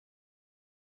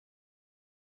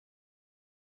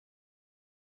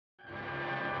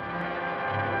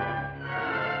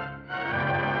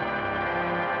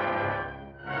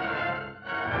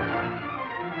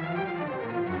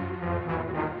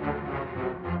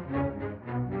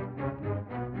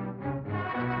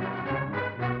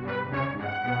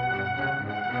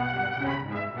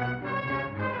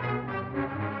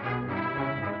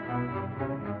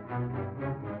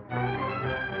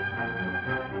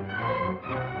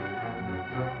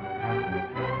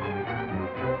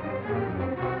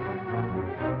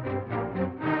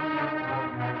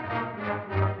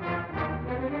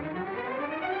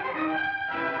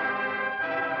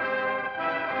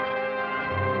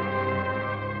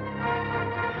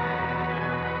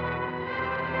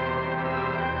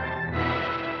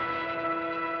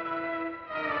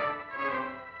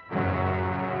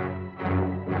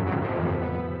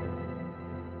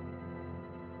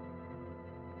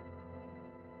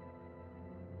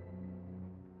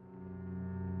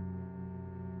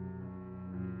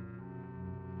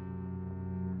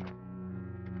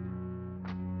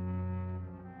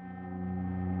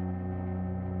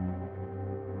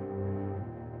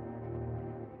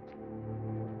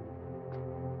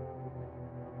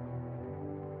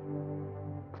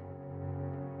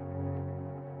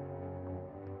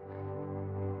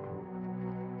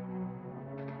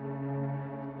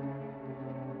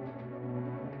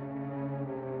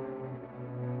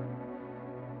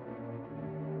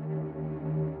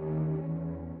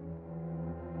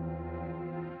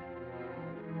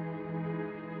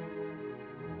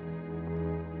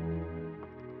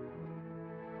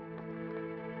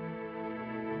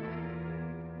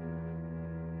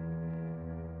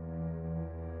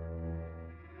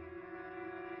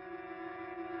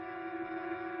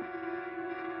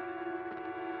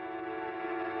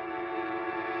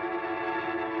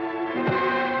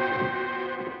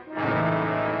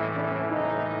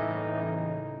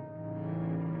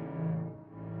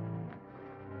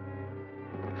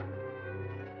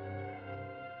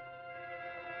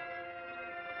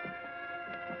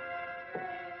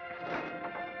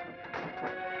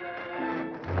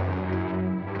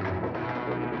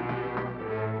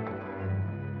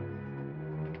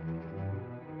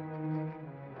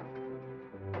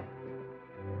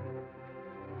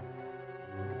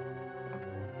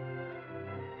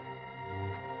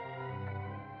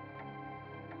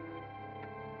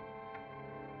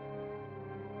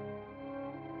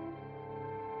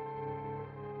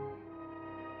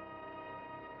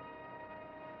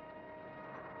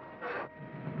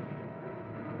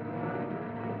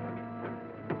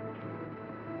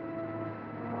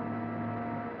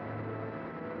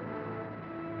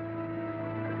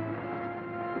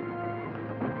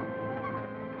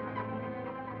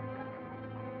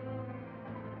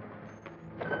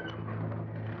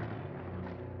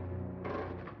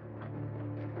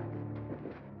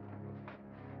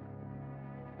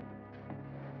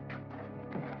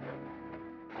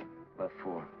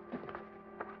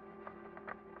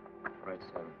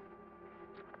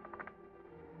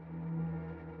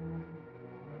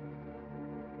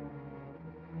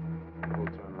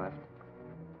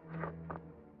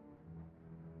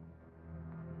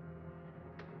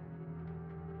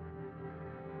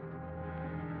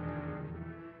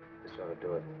to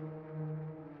do it.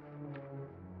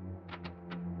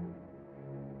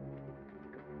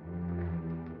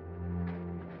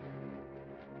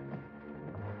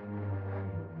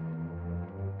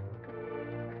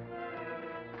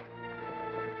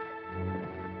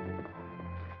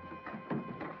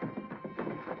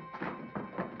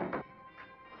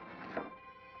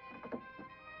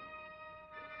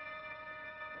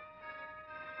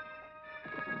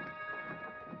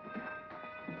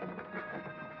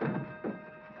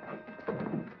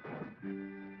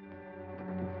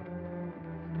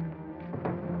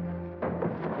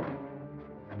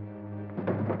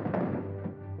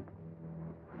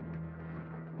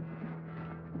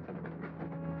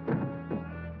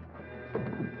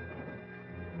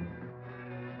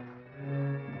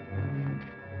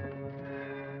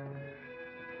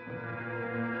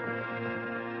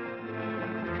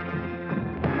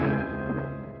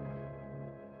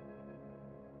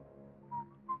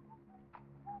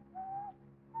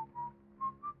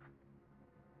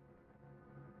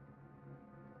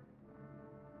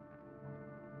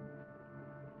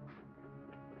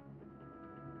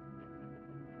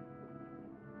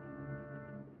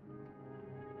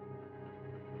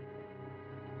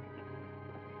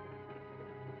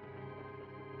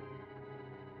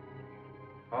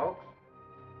 Folks?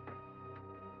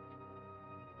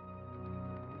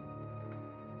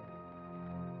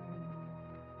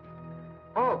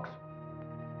 Folks!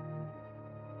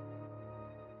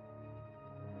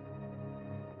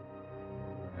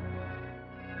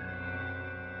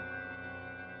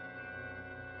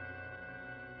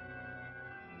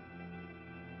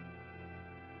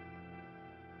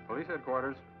 Police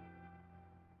headquarters.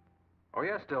 Oh,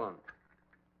 yes, Dillon.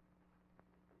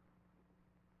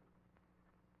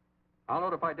 I'll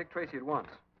notify Dick Tracy at once.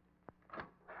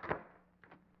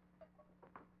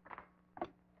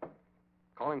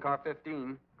 Calling car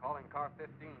 15. Calling car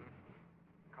 15.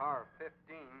 Car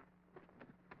 15.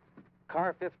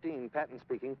 Car 15, Patton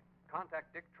speaking.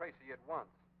 Contact Dick Tracy at once.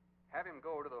 Have him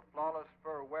go to the Flawless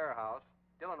Fur warehouse.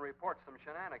 Dillon reports some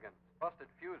shenanigans. Busted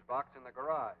fuse box in the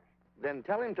garage. Then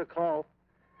tell him to call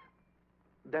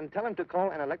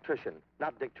an electrician,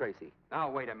 not Dick Tracy. Now,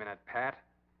 wait a minute, Pat.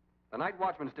 The night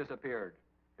watchman's disappeared.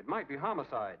 It might be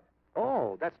homicide.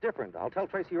 Oh, that's different. I'll tell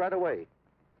Tracy right away.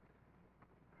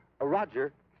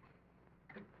 Roger.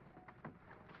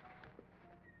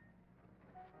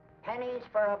 Pennies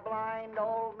for a blind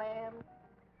old man.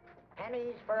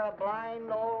 Pennies for a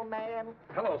blind old man.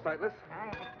 Hello, Sightless.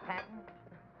 Hi, Patton.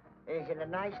 Is it a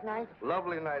nice night?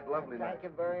 Lovely night, lovely night. Thank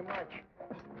you very much.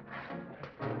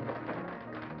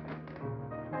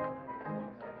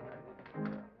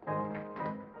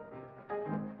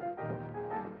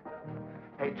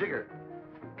 Hey, Jigger,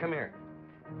 come here.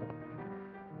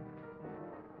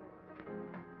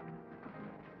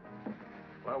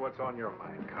 Well, what's on your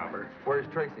mind, Copper? Where's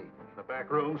Tracy? In the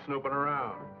back room, snooping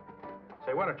around.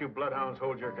 Say, why don't you bloodhounds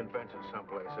hold your convention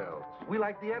someplace else? We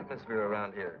like the atmosphere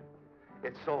around here.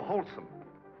 It's so wholesome.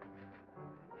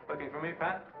 Looking for me,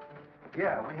 Pat?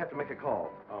 Yeah, we have to make a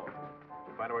call. Oh, Did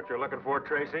you find out what you're looking for,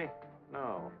 Tracy?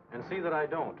 no. And see that I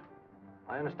don't.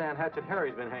 I understand Hatchet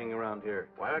Harry's been hanging around here.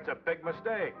 Why, that's a big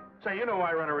mistake. Say, you know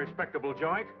I run a respectable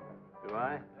joint. Do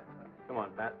I? Come on,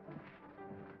 Pat.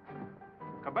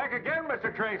 Come back again,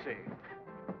 Mr. Tracy.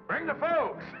 Bring the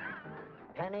folks.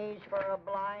 Pennies for a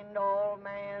blind old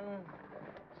man.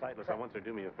 Sightless, I want you to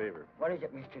do me a favor. What is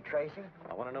it, Mr. Tracy?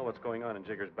 I want to know what's going on in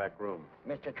Jigger's back room.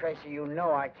 Mr. Tracy, you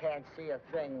know I can't see a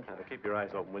thing. Now, keep your eyes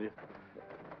open, will you?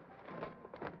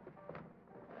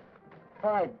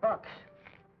 $5.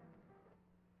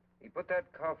 He put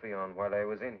that coffee on while I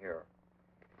was in here.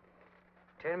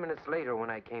 10 minutes later,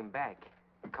 when I came back,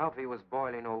 the coffee was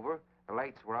boiling over, the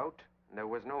lights were out, and there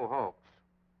was no hawks.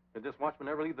 Did this watchman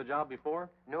ever leave the job before?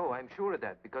 No, I'm sure of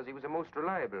that, because he was a most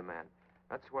reliable man.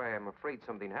 That's why I'm afraid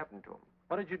something happened to him.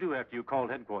 What did you do after you called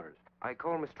headquarters? I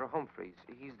called Mr. Humphreys.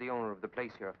 He's the owner of the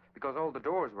place here, because all the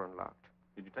doors were unlocked.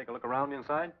 Did you take a look around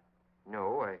inside?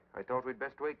 No, I thought we'd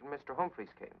best wait till Mr. Humphreys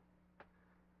came.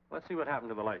 Let's see what happened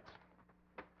to the lights.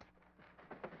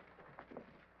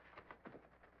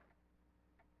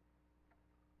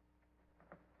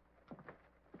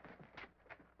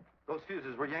 Those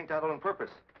fuses were yanked out on purpose.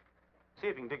 See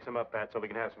if you can dig some up, Pat, so we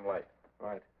can have some light.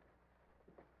 Right.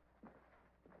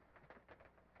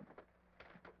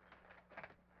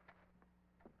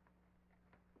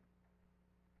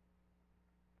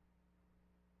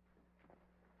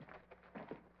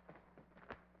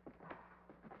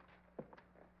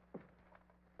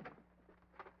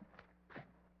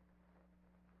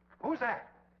 Who's that?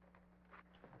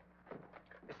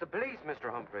 It's the police,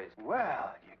 Mr. Humphreys.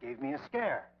 Well, you gave me a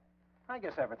scare. I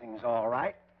guess everything's all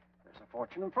right. There's a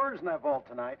fortune in furs in that vault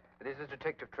tonight. This is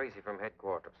Detective Tracy from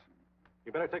headquarters.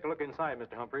 You better take a look inside,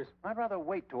 Mr. Humphreys. I'd rather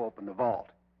wait to open the vault.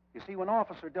 You see, when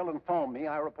Officer Dillon phoned me,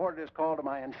 I reported his call to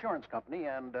my insurance company,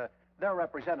 and their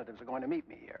representatives are going to meet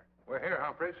me here. We're here,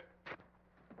 Humphreys.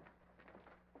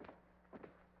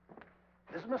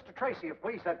 This is Mr. Tracy of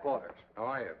police headquarters. How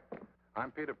are you?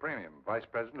 I'm Peter Premium, Vice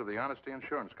President of the Honesty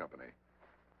Insurance Company.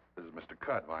 This is Mr.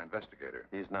 Cudd, my investigator.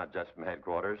 He's not just from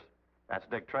headquarters. That's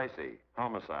Dick Tracy,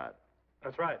 homicide.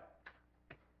 That's right.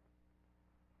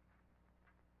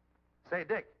 Say,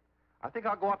 Dick, I think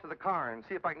I'll go out to the car and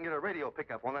see if I can get a radio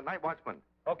pickup on that night watchman.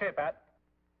 Okay, Pat.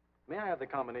 May I have the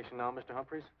combination now, Mr.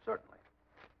 Humphreys? Certainly.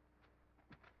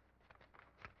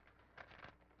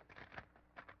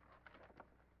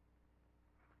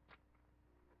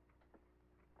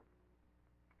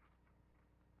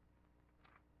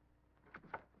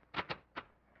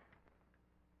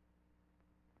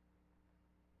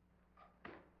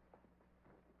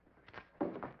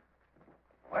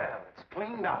 Well, it's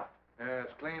cleaned out. Yeah,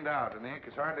 it's cleaned out, and the ink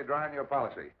is hardly dry in your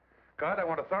policy. Cudd, I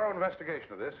want a thorough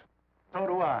investigation of this. So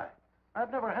do I.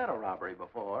 I've never had a robbery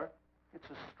before. It's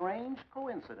a strange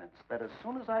coincidence that as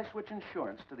soon as I switch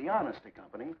insurance to the Honesty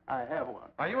Company, I have one.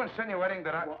 Are you insinuating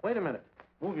that I... Well, wait a minute.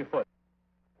 Move your foot.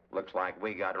 Looks like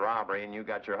we got robbery and you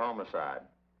got your homicide.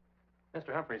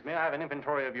 Mr. Humphreys, may I have an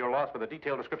inventory of your loss with a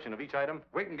detailed description of each item?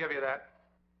 We can give you that.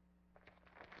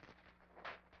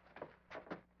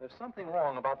 There's something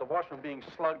wrong about the watchman being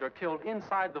slugged or killed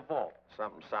inside the vault.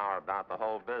 Something sour about the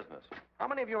whole business. How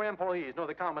many of your employees know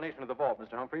the combination of the vault,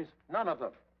 Mr. Humphreys? None of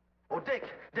them. Oh, Dick,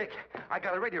 I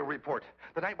got a radio report.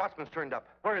 The night watchman's turned up.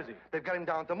 Where is he? They've got him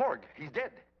down at the morgue. He's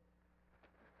dead.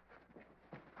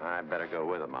 I'd better go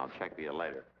with him. I'll check for you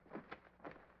later.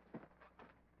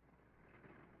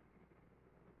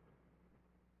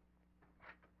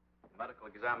 The medical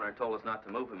examiner told us not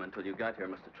to move him until you got here,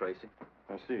 Mr. Tracy.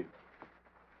 I see.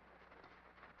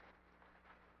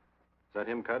 Is that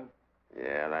him, Cudd?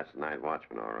 Yeah, that's the night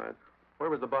watchman, all right. Where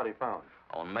was the body found?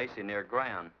 On Macy near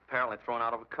Grand, apparently thrown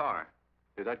out of a car.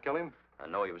 Did that kill him? I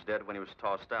know he was dead when he was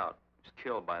tossed out. He was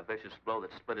killed by a vicious blow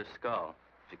that split his skull.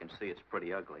 As you can see, it's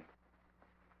pretty ugly.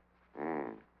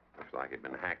 Looks like he'd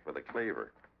been hacked with a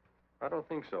cleaver. I don't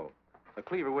think so. A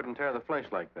cleaver wouldn't tear the flesh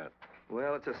like that.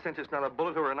 Well, it's a cinch it's not a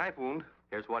bullet or a knife wound.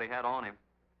 Here's what he had on him.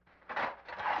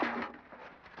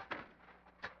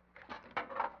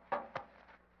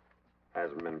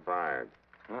 Hasn't been fired.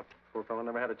 Well, poor fellow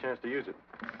never had a chance to use it.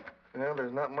 Well,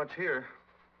 there's not much here.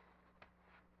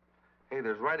 Hey,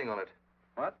 there's writing on it.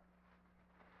 What?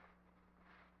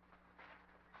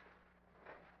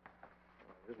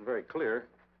 It isn't very clear.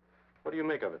 What do you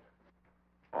make of it?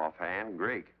 Offhand,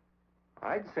 Greek.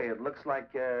 I'd say it looks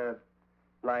like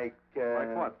Like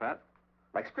what, Pat?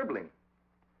 like scribbling.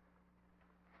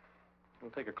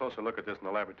 We'll take a closer look at this in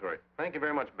the laboratory. Thank you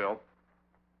very much, Bill.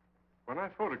 When I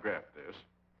photographed this,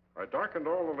 I darkened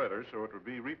all the letters so it would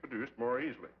be reproduced more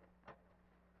easily.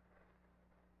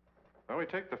 Now we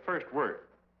take the first word.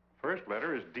 First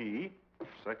letter is D,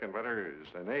 second letter is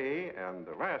an A, and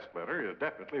the last letter is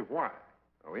definitely Y.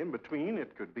 Now in between,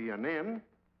 it could be an N.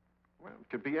 Well, it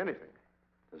could be anything.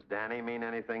 Does Danny mean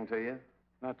anything to you?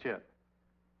 Not yet.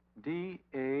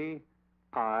 D-A-I.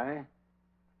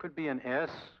 Could be an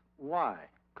S-Y.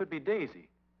 Could be Daisy.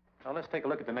 Now let's take a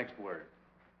look at the next word.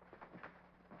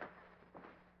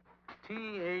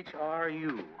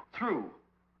 T-H-R-U. Through.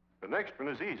 The next one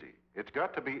is easy. It's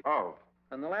got to be of.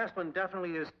 And the last one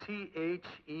definitely is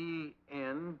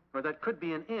T-H-E-N, or that could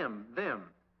be an M, them.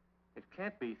 It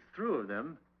can't be through of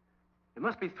them. It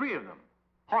must be three of them.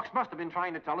 Hawks must have been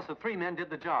trying to tell us that three men did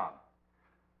the job.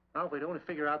 Now, if we'd only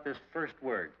figure out this first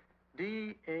word.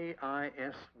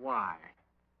 D-A-I-S-Y.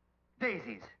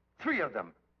 Daisies. 3 of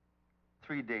them.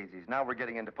 3 daisies. Now we're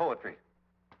getting into poetry.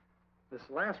 This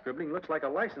last scribbling looks like a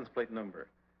license plate number.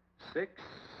 6,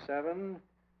 7...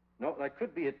 No, that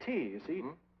could be a T, you see?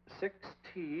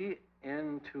 6T,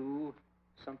 N2,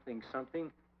 something,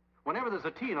 something. Whenever there's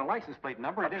a T in a license plate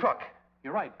number, A truck.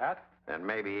 You're right, Pat. Then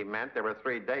maybe he meant there were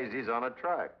 3 daisies on a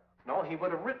truck. No, he would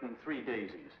have written 3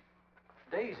 daisies.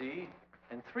 Daisy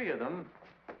and 3 of them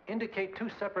indicate 2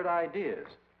 separate ideas.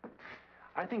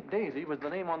 I think Daisy was the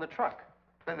name on the truck.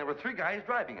 Then there were 3 guys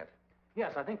driving it.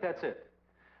 Yes, I think that's it.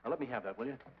 Now, let me have that, will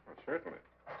you? Well, certainly.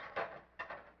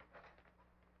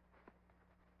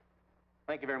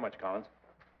 Thank you very much, Collins.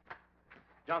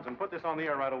 Johnson, put this on the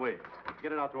air right away.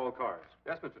 Get it out to all cars.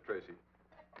 Yes, Mr. Tracy.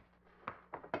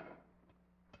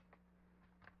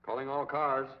 Calling all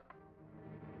cars.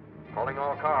 Calling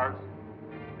all cars.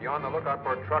 Be on the lookout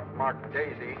for a truck marked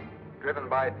Daisy, driven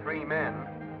by 3 men.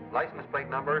 License plate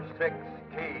number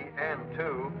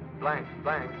 6TN2 blank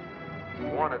blank.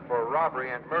 Wanted for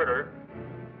robbery and murder.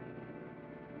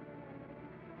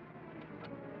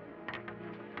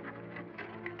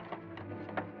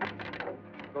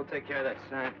 Go take care of that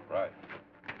sign. Right.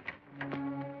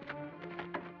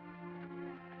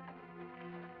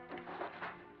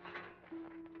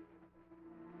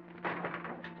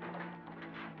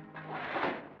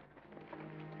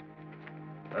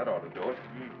 That ought to do it.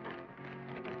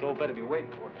 Still better be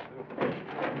waiting for us, too.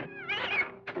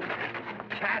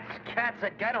 Cats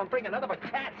again. Don't bring another but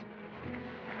cats.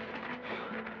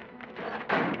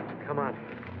 Come on.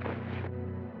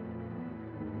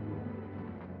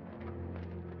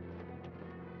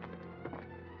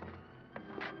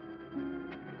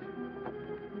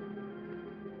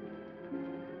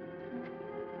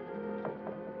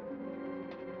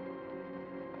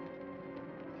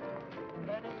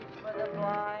 Pennies for the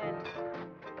blind.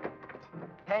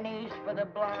 Pennies for the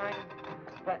blind.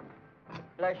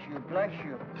 Bless you, bless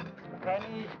you.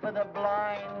 Pennies for the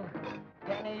blind.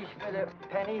 Pennies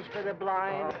for the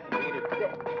blind.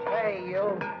 Hey,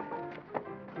 you.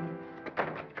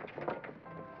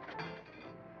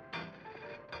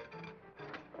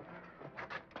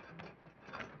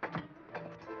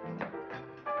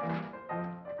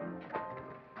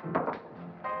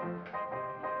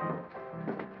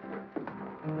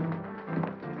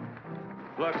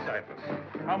 Look, Cypress,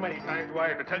 how many times do I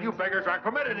have to tell you beggars aren't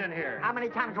permitted in here? How many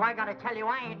times do I gotta tell you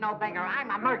I ain't no beggar?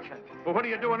 I'm a merchant. Well, what are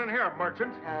you doing in here,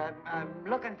 merchant? I'm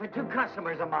looking for two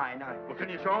customers of mine. Well, can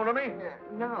you show them to me?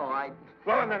 No, I...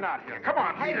 Well, then they're not here. Come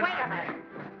on, Hey, beat it wait out. a minute.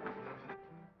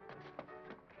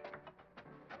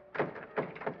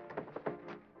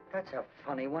 That's a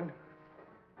funny one.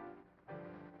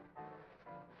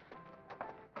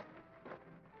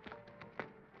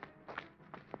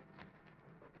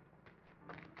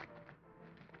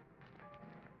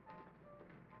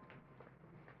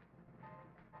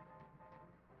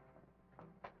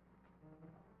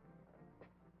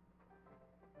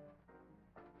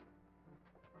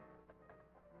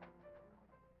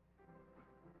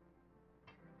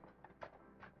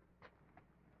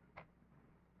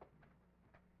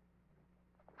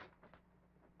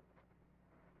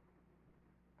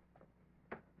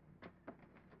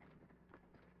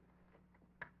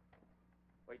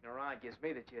 Waiting around gives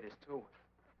me the jitters, too.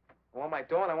 I want my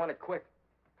dough and I want it quick.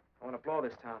 I want to blow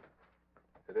this town.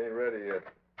 It ain't ready yet.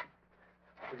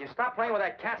 Would you stop playing with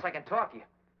that cat so I can talk to you?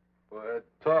 Well,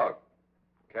 talk.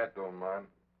 Cat don't mind.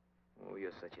 Oh,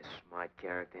 you're such a smart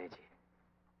character, ain't you?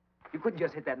 You couldn't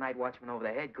just hit that night watchman over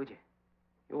the head, could you?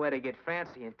 You had to get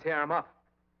fancy and tear him up.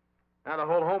 Now the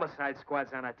whole homicide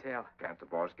squad's on our tail. Can't the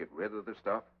boss get rid of the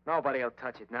stuff? Nobody'll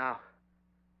touch it now.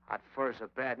 Hot furs are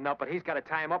bad enough, but he's got to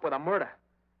tie him up with a murder.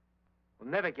 We'll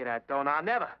never get that dough now,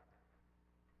 never.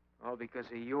 All because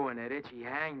of you and that itchy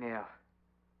hangnail.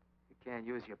 You can't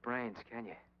use your brains, can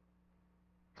you?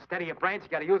 Instead of your brains, you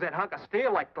got to use that hunk of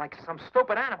steel like some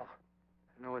stupid animal.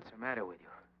 I know what's the matter with you.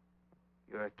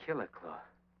 You're a killer, Claw.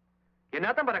 You're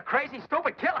nothing but a crazy,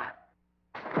 stupid killer.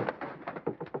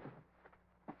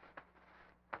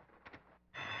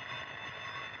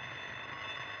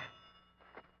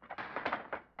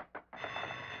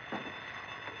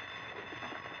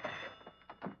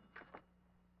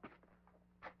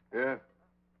 Yeah.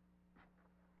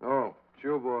 Oh,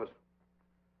 sure, boss.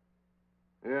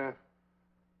 Yeah.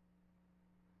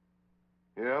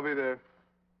 Yeah, I'll be there.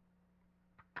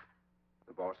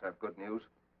 The boss have good news?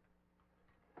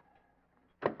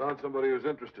 Found somebody who's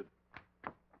interested.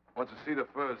 Wants to see the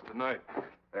furs tonight.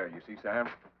 There, you see, Sam?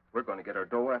 We're going to get our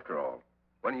dough after all.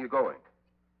 When are you going?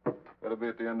 That'll be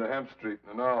at the end of Hemp Street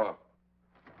in an hour.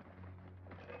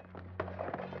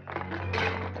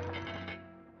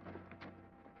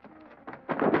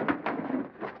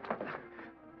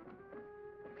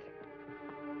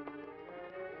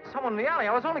 Someone in the alley.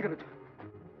 I was only going to...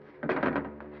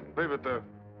 Leave it there.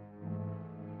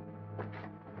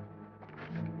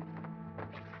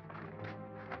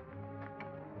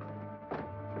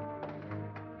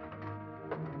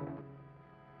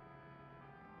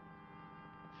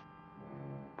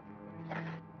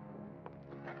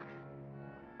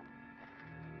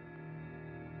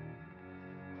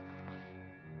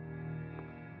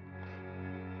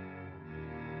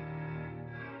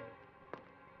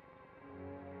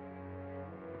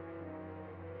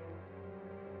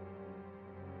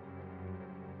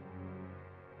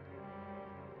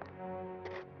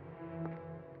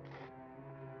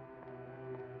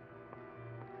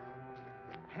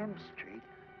 Hemp Street.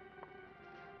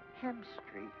 Hemp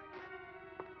Street.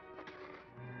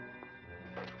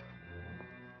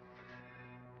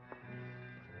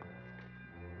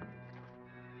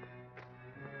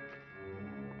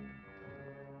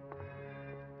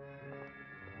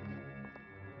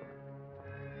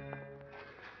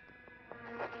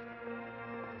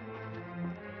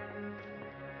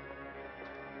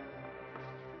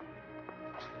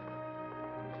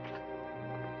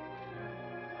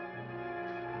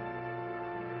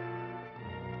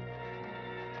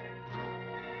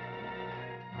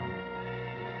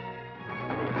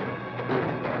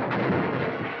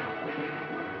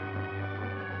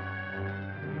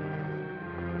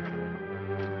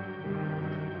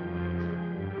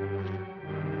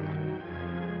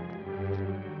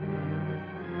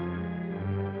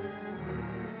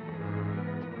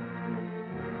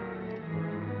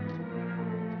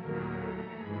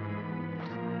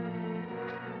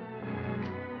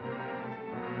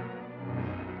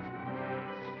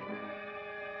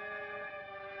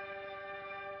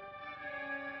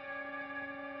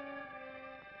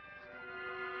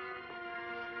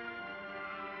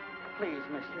 Please,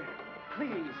 mister.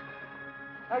 Please.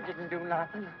 I didn't do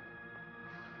nothing.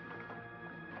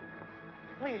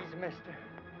 Please, mister.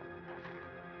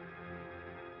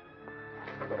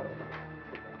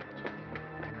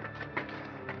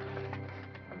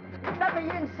 Let me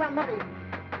in, somebody.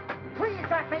 Please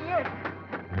let me in.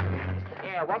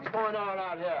 Yeah, what's going on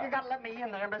out here? You gotta let me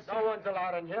in there, mister. No one's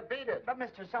allowed in here. Beat it. But,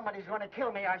 mister, somebody's gonna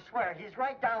kill me, I swear. He's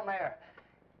right down there.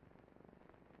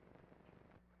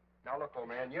 Now, look, old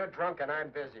man, you're drunk and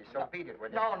I'm busy, so beat it, will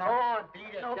you? No, no. Go on,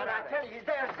 beat it. No, Get but out I of tell here. you, he's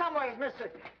there somewhere,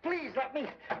 mister. Please let me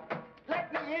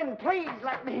in. Please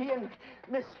let me in,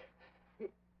 mister.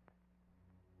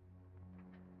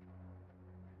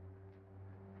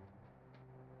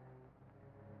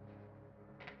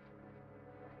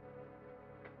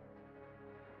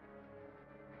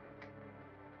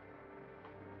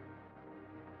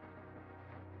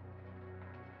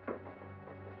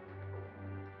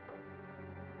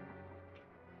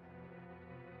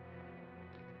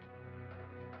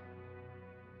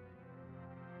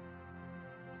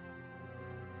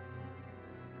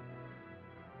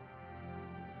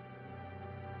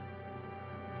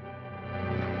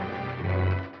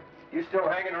 You still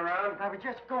hanging around? I was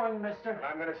just going, mister.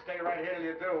 I'm gonna stay right here till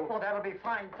you do. Oh, that'll be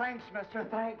fine. Thanks, mister.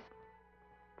 Thanks.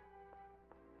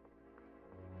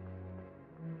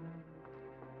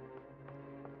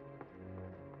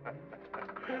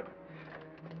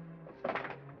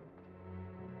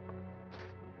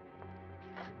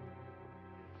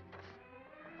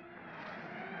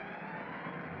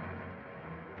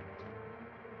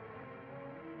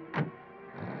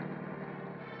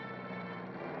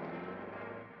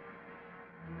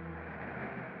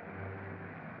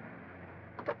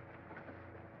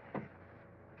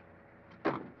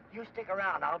 You stick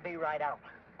around. I'll be right out.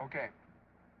 Okay.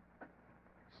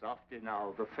 Softy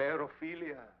now, the fair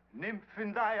Ophelia. Nymph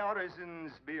in thy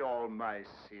orisons be all my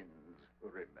sins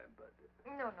remembered.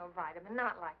 No, Vitamin,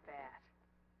 not like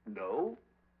that. No?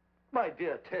 My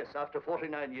dear Tess, after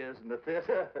 49 years in the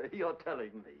theater, you're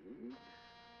telling me.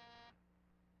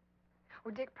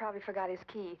 Well, Dick probably forgot his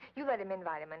key. You let him in,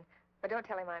 Vitamin, but don't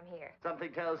tell him I'm here.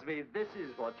 Something tells me this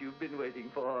is what you've been waiting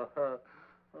for.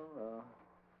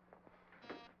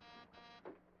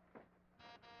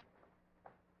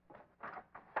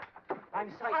 I'm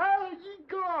sorry. Ah, ye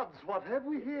gods, what have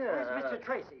we here? Where's Mr.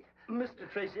 Tracy? Mr.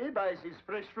 Tracy buys his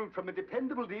fresh fruit from a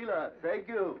dependable dealer. Thank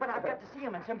you. But I've got to see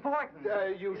him. It's important.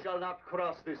 You shall not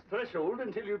cross this threshold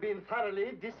until you've been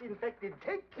thoroughly disinfected.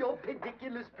 Take your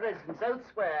pediculous presence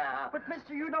elsewhere. But,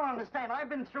 mister, you don't understand. I've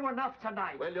been through enough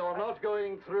tonight. Well, you're not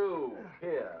going through.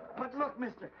 Here. But look,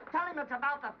 mister, tell him it's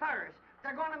about the furs.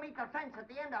 They're going to meet the fence at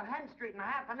the end of Hen Street in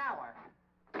half an hour.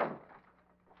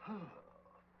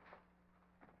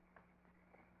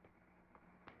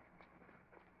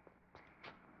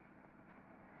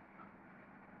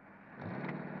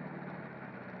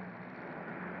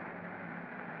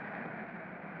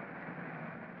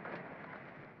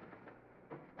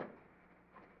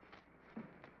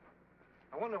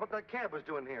 I wonder what that cab was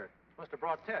doing here. Must have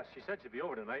brought Tess. She said she'd be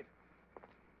over tonight.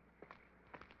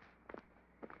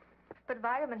 But,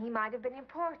 Vitamin, he might have been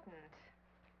important.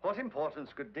 What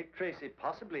importance could Dick Tracy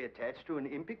possibly attach to an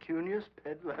impecunious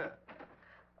peddler?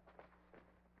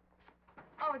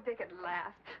 Oh, Dick, at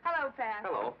last. Hello, Pat.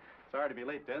 Hello. Sorry to be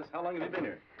late, Tess. How long have you been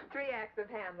here? 3 acts of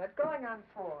Hamlet, going on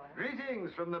 4.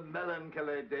 Greetings from the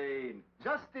melancholy Dane.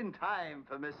 Just in time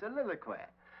for Miss Soliloquy.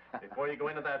 Before you go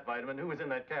into that, Vitamin, who was in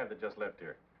that cab that just left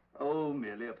here? Oh,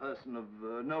 merely a person of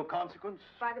no consequence.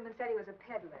 Vitamin said he was a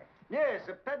peddler. Yes,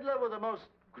 a peddler with a most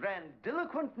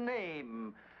grandiloquent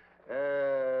name.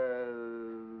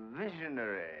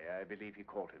 Visionary, I believe he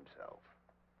called himself.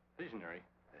 Visionary?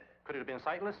 Could it have been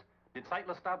Sightless? Did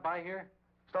Sightless stop by here?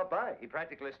 Stop by. He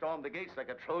practically stormed the gates like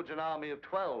a Trojan army of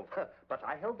 12. But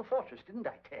I held the fortress, didn't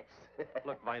I, Tess?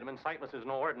 Look, Vitamin, Sightless is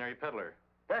no ordinary peddler.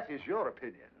 That is your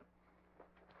opinion.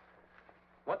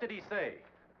 What did he say?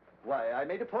 Why, I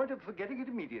made a point of forgetting it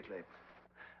immediately.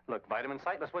 Look, Vitamin,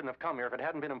 Sightless wouldn't have come here if it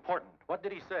hadn't been important. What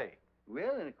did he say?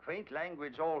 Well, in a quaint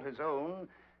language all his own,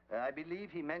 I believe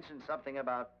he mentioned something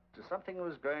about something that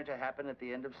was going to happen at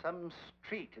the end of some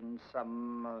street in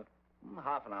some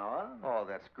half an hour. Oh,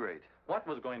 that's great. What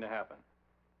was going to happen?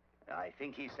 I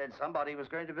think he said somebody was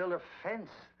going to build a fence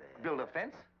there. Build a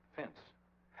fence? Fence.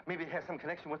 Maybe it has some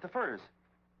connection with the furs.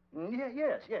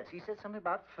 Yes. He said something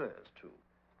about furs, too.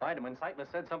 Vitamin, Sightless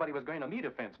said somebody was going to meet a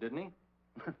fence, didn't he?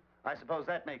 I suppose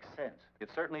that makes sense.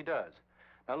 It certainly does.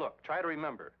 Now, look, try to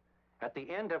remember. At the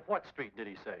end of what street did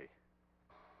he say?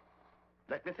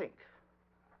 Let me think.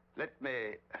 Let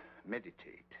me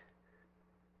meditate.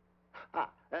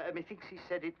 Methinks he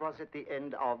said it was at the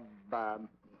end of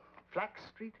Flax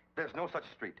Street? There's no such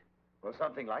street. Well,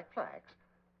 something like flax.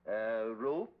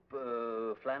 Rope,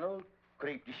 flannel,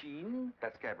 crepe de chine.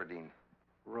 That's gabardine.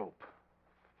 Rope.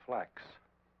 Flax.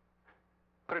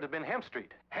 Could it have been Hemp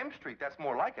Street? Hemp Street, that's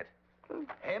more like it.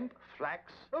 Hemp,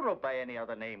 flax, a rope by any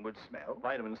other name would smell.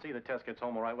 Vitamin C, the test gets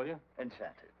home all right, will you?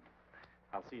 Enchanted.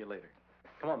 I'll see you later.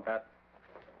 Come on, Pat.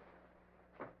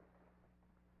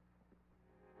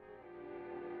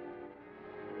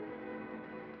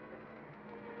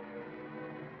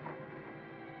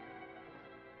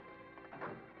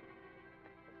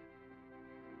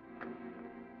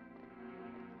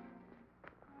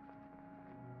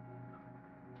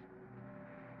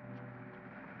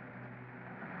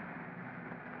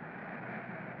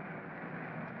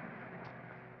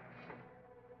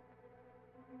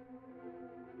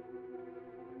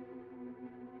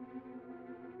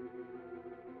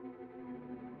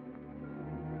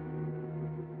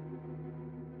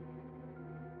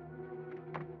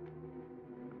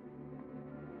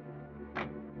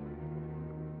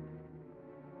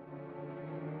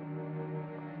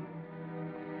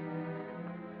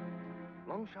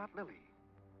 Long shot Lily.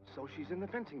 So she's in the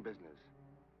fencing business.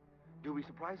 Do we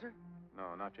surprise her?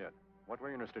 No, not yet. What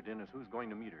we're interested in is who's going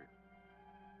to meet her.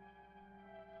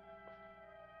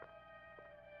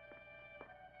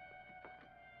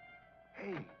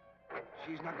 Hey,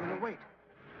 she's not going to wait.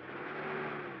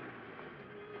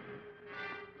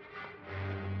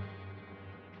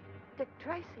 Dick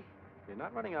Tracy, You're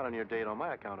not running out on your date on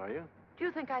my account, are you? do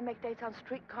you think I make dates on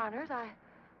street corners? I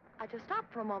just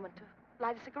stopped for a moment to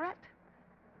light a cigarette.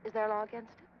 Is there a law against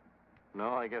it? No,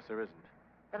 I guess there isn't.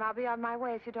 Then I'll be on my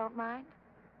way if you don't mind.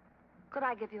 Could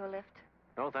I give you a lift?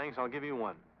 No, thanks. I'll give you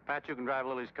one. Pat, you can drive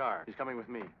Lily's car. She's coming with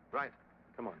me. Right.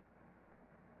 Come on.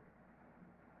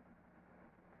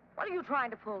 What are you trying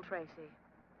to pull, Tracy?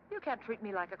 You can't treat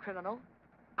me like a criminal.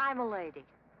 I'm a lady.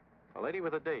 A lady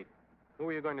with a date. Who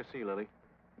are you going to see, Lily?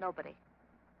 Nobody.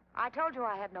 I told you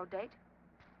I had no date.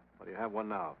 Well, you have one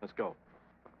now. Let's go.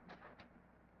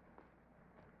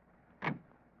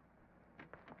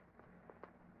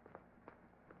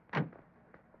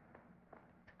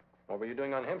 What were you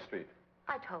doing on Hemp Street?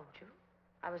 I told you.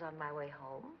 I was on my way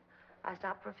home. I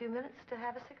stopped for a few minutes to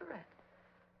have a cigarette.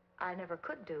 I never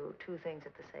could do two things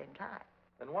at the same time.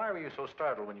 Then why were you so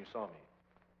startled when you saw me?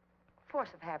 Force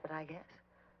of habit, I guess.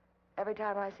 Every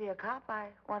time I see a cop, I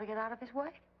want to get out of his way.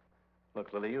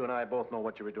 Look, Lily, you and I both know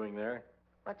what you were doing there.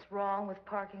 What's wrong with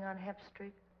parking on Hemp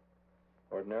Street?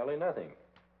 Ordinarily nothing.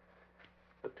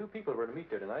 The two people were to meet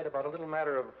there tonight about a little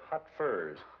matter of hot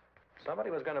furs.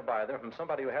 Somebody was going to buy them from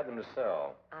somebody who had them to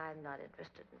sell. I'm not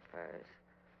interested in furs.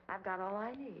 I've got all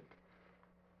I need.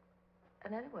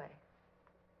 And anyway,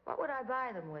 what would I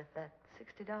buy them with, that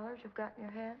 $60 you've got in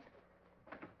your hand?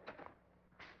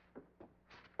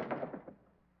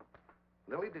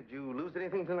 Lily, did you lose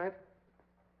anything tonight?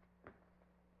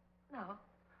 No.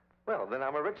 Well, then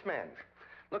I'm a rich man.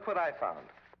 Look what I found.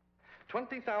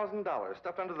 $20,000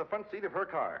 stuffed under the front seat of her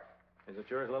car. Is it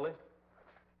yours, Lily?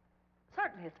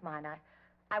 Certainly it's mine.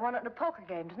 I won it in a poker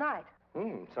game tonight.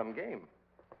 Some game.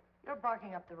 You're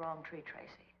barking up the wrong tree,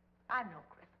 Tracy. I'm no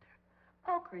grifter.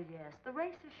 Poker, yes. The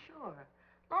race is sure.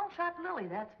 Long shot Lily,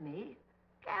 that's me.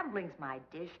 Gambling's my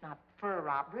dish, not fur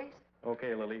robberies.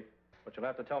 Okay, Lily. But you'll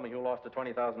have to tell me who lost the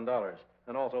 $20,000.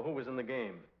 And also who was in the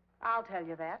game. I'll tell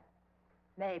you that.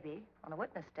 Maybe, on a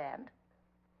witness stand.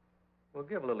 We'll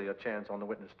give Lily a chance on the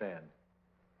witness stand.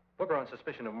 Book her on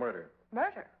suspicion of murder.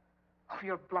 Murder? Oh,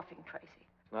 you're bluffing, Tracy.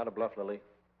 It's not a bluff, Lily.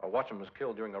 A watchman was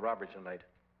killed during a robbery tonight.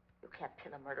 You can't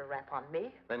pin a murder rap on me.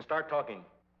 Then start talking.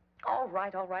 All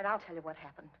right. I'll tell you what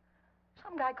happened.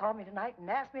 Some guy called me tonight and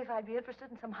asked me if I'd be interested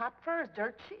in some hot furs,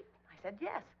 dirt cheap. I said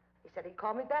yes. He said he'd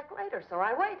call me back later, so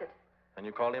I waited. And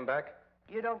you called him back?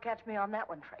 You don't catch me on that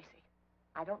one, Tracy.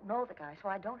 I don't know the guy, so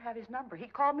I don't have his number. He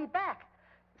called me back.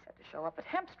 He said to show up at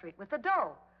Hemp Street with the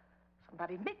dough.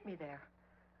 Somebody meet me there.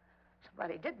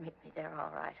 Somebody did meet me there,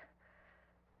 all right.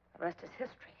 The rest is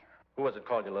history. Who was it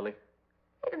called you, Lily?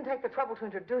 He didn't take the trouble to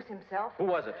introduce himself. Who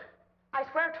was it? I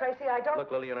swear, Tracy, I don't...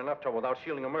 Look, Lily, you're in enough trouble without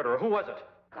shielding a murderer. Who was it?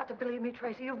 Got to believe me,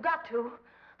 Tracy. You've got to.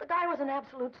 The guy was an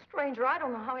absolute stranger. I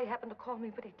don't know how he happened to call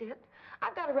me, but he did.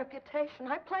 I've got a reputation.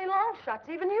 I play long shots.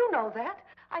 Even you know that.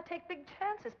 I take big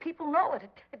chances. People know it.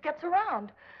 It gets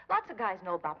around. Lots of guys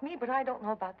know about me, but I don't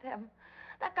know about them.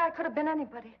 That guy could have been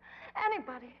anybody.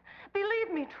 Anybody.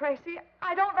 Believe me, Tracy,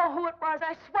 I don't know who it was.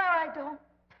 I swear I don't.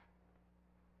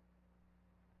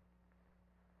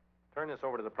 Turn this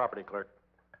over to the property clerk.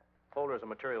 Hold her as a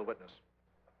material witness.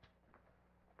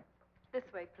 This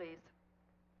way, please.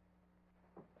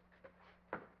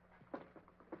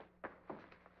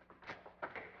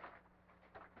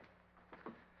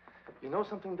 You know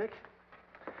something, Dick?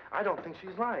 I don't think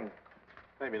she's lying.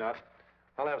 Maybe not.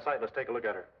 I'll have Sightless take a look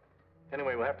at her.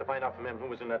 Anyway, we'll have to find out from him who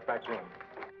was in that back room.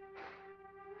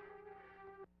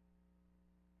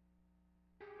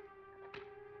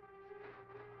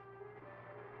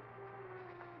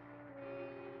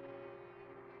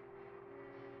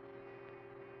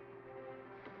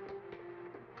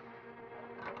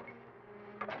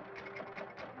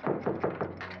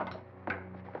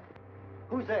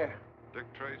 Who's there? Dick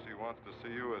Tracy wants to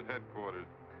see you at headquarters.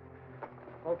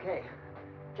 Okay.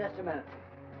 Just a minute.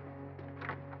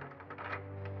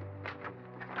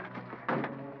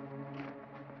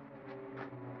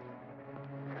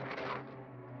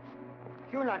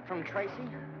 You're not from Tracy?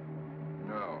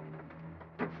 No.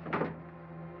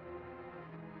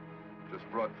 Just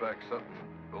brought back something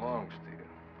that belongs to you.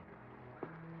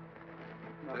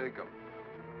 Take them.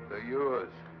 They're yours.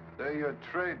 They're your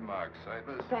trademarks,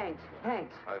 Sightless. Thanks.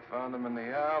 I found them in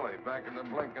the alley, back in the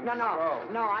blinking No,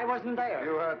 I wasn't there.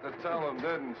 You had to tell them,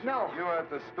 didn't you? No. You had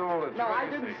to stool at No, I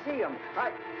Tracy. didn't see him.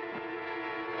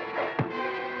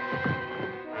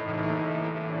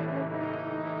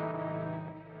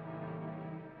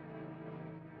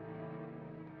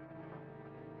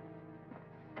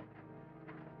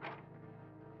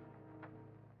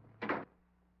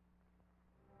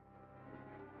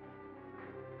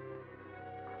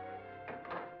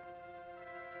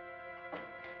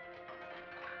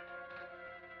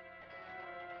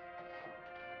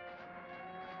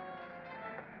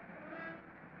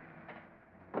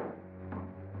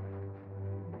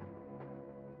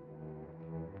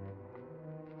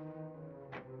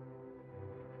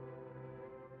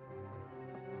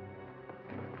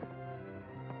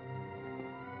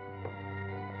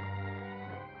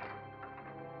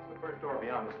 First door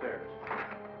beyond the stairs.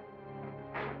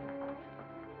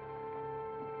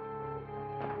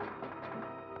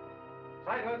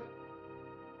 Sightless!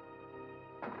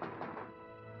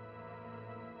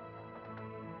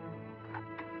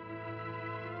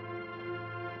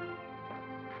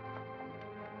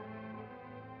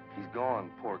 He's gone,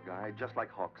 poor guy, just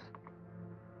like Hawks.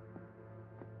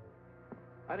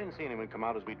 I didn't see anyone come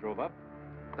out as we drove up.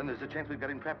 Then there's a chance we've got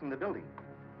him trapped in the building.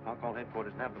 I'll call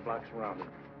headquarters and have the block surrounded.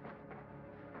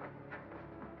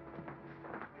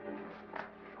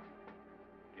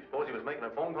 You suppose he was making a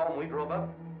phone call when we drove up?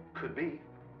 Could be.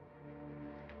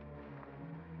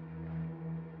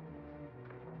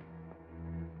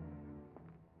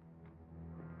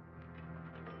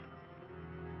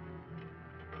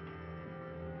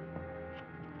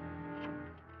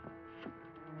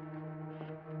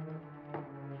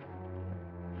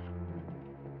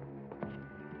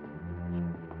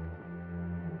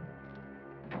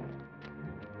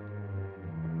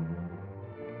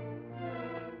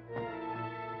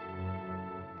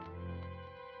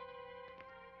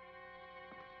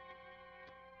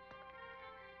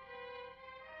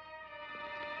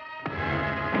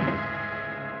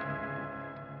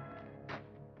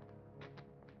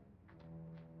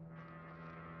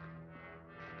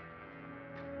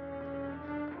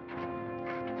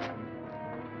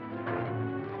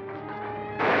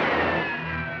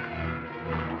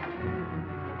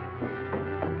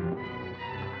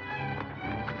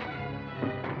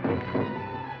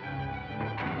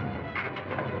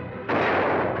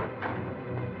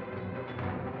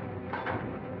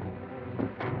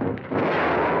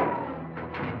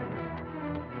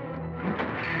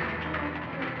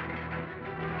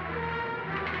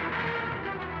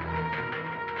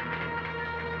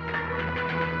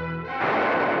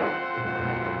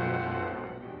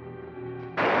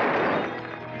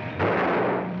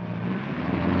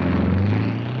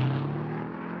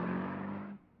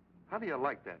 How do you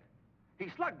like that? He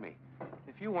slugged me.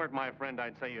 If you weren't my friend,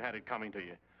 I'd say you had it coming to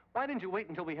you. Why didn't you wait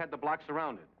until we had the block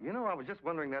surrounded? You know, I was just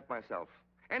wondering that myself.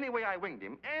 Anyway, I winged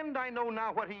him, and I know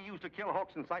now what he used to kill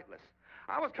Hawks and Sightless.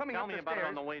 I was coming up the stairs. Tell me about it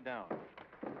on the way down.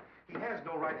 He has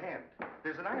no right hand.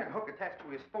 There's an iron hook attached to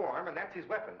his forearm, and that's his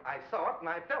weapon. I saw it, and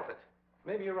I felt it.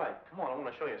 Maybe you're right. Come on, I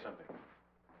want to show you something.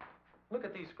 Look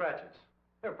at these scratches.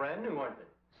 They're brand new, aren't they?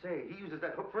 Say, he uses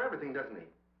that hook for everything, doesn't he?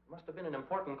 Must have been an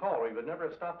important call, or he would never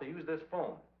have stopped to use this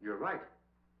phone. You're right.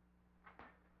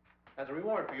 As a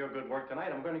reward for your good work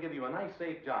tonight, I'm going to give you a nice,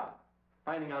 safe job,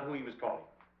 finding out who he was calling.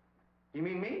 You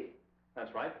mean me?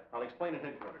 That's right. I'll explain at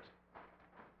headquarters.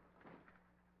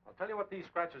 I'll tell you what these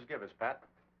scratches give us, Pat.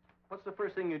 What's the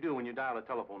first thing you do when you dial a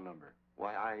telephone number?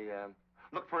 Why, I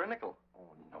look for a nickel. Oh,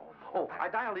 no. Oh, I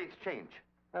dial the exchange.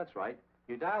 That's right.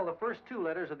 You dial the first two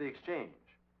letters of the exchange.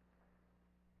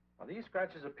 Now, these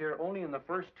scratches appear only in the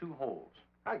first two holes.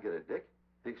 I get it, Dick.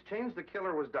 The exchange the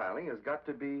killer was dialing has got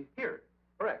to be here.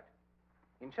 Correct.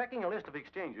 In checking a list of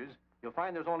exchanges, you'll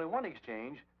find there's only one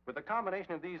exchange with a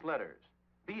combination of these letters.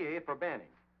 BA for banning.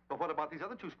 But what about these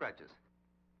other two scratches?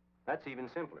 That's even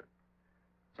simpler.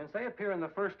 Since they appear in the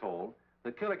first hole,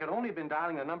 the killer could only have been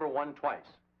dialing the number 1 twice.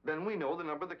 Then we know the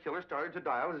number the killer started to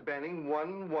dial is banning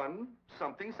 11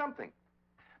 something something.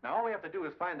 Now, all we have to do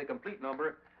is find the complete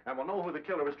number, and we'll know who the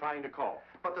killer was trying to call.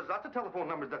 But there's lots of telephone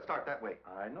numbers that start that way.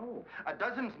 I know.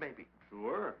 Dozens, maybe.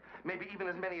 Sure. Maybe even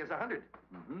as many as 100.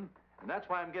 Mm-hmm. And that's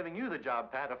why I'm giving you the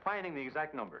job, Pat, of finding the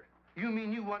exact number. You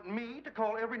mean you want me to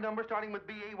call every number starting with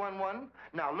BA11?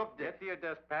 Now, look, Dick. Get to your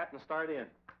desk, Pat, and start in.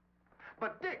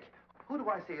 But, Dick, who do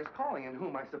I say is calling and who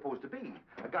am I supposed to be?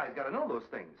 A guy's got to know those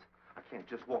things. I can't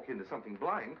just walk into something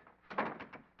blind.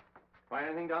 Find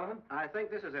anything, Donovan? I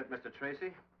think this is it, Mr.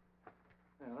 Tracy.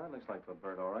 Yeah, that looks like the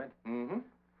Byrd, all right. Mm-hmm.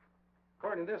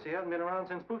 According to this, he hasn't been around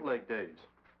since bootleg days.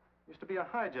 Used to be a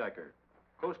hijacker.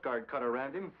 Coast Guard cutter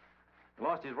rammed him.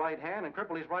 Lost his right hand and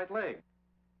crippled his right leg.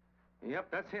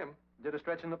 Yep, that's him. Did a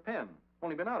stretch in the pen.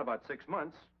 Only been out about 6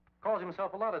 months. Calls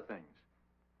himself a lot of things.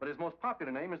 But his most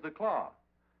popular name is the Claw.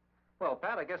 Well,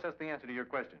 Pat, I guess that's the answer to your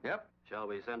question. Yep. Shall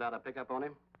we send out a pickup on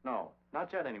him? No,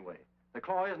 not yet anyway. The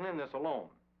Claw isn't in this alone.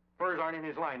 Furs aren't in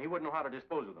his line. He wouldn't know how to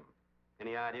dispose of them.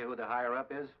 Any idea who the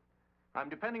higher-up is? I'm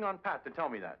depending on Pat to tell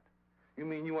me that. You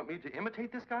mean you want me to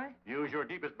imitate this guy? Use your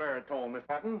deepest baritone, Miss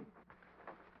Patton.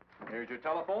 Here's your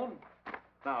telephone.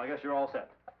 Now, I guess you're all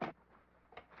set.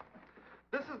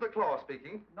 This is the Claw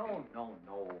speaking. No.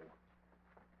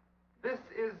 This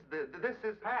is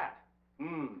Pat.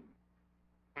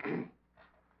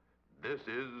 This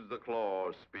is the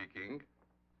Claw speaking.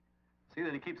 See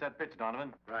that he keeps that pitch,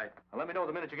 Donovan. Right. Now, let me know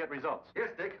the minute you get results. Yes,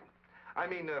 Dick. I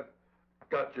mean,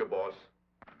 Gotcha, boss.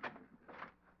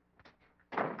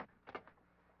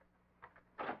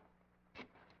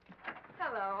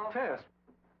 Hello. Tess.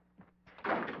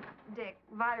 Dick,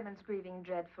 Vitamin's grieving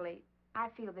dreadfully. I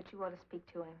feel that you ought to speak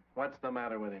to him. What's the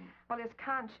matter with him? Well, his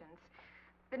conscience.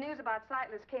 The news about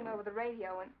Sightless came over the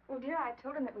radio, and, well, dear, I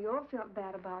told him that we all felt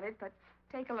bad about it, but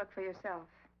take a look for yourself.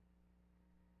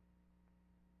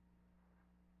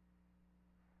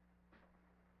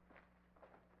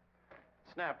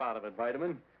 Snap out of it,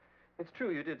 Vitamin. It's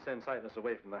true you did send Sightless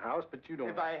away from the house, but you don't...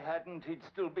 If I hadn't, he'd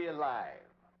still be alive.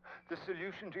 The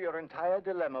solution to your entire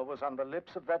dilemma was on the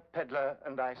lips of that peddler,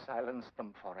 and I silenced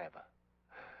them forever.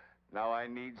 Now I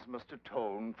needs must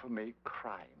atone for me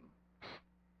crime.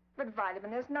 But,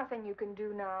 Vitamin, there's nothing you can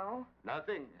do now.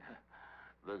 Nothing?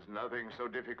 There's nothing so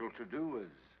difficult to do as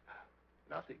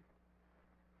nothing.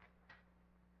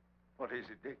 What is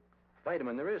it, Dick?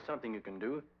 Vitamin, there is something you can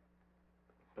do,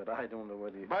 but I don't know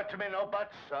whether you... But me no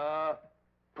buts, sir.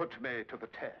 Put me to the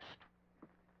test.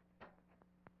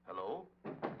 hello?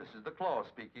 This is the Claw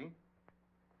speaking.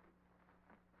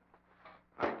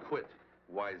 I quit,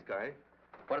 wise guy.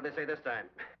 What did they say this time?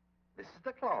 This is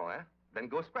the Claw, eh? Then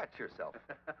go scratch yourself.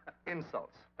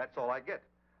 Insults. That's all I get.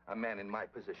 A man in my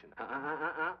position.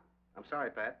 I'm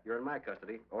sorry, Pat. You're in my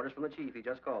custody. Orders from the chief. He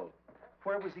just called.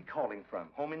 Where was he calling from?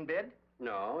 Home in bed?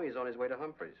 No, he's on his way to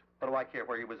Humphreys. What do I care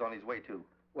where he was on his way to?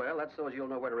 Well, that's so as you'll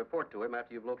know where to report to him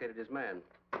after you've located his man.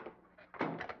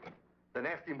 Then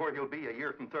ask him where he'll be a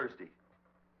year from Thursday.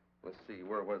 Let's see,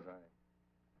 where was I?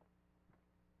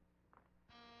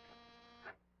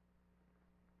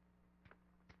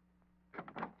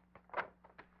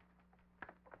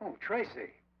 Oh,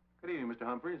 Tracy. Good evening, Mr.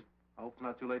 Humphreys. I hope it's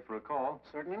not too late for a call.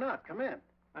 Certainly not. Come in.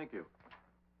 Thank you.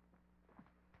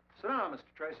 Sit down, Mr.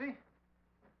 Tracy.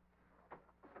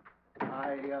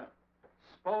 I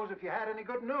suppose if you had any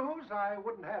good news, I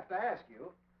wouldn't have to ask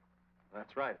you.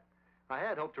 That's right. I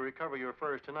had hoped to recover your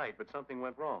furs tonight, but something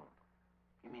went wrong.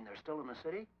 You mean they're still in the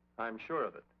city? I'm sure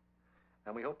of it.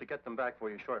 And we hope to get them back for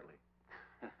you shortly.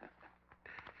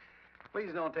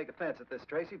 Please don't take offense at this,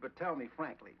 Tracy, but tell me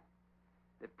frankly.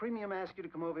 Did Premium ask you to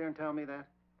come over here and tell me that?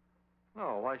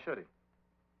 No, why should he?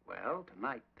 Well,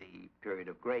 tonight the period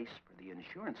of grace for the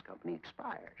insurance company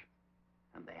expires.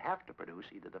 And they have to produce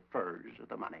either the furs or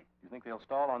the money. You think they'll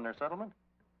stall on their settlement?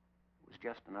 It was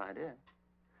just an idea.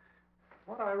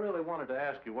 What I really wanted to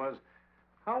ask you was,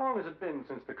 how long has it been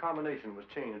since the combination was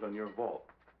changed on your vault?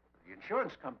 The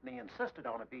insurance company insisted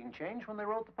on it being changed when they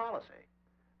wrote the policy.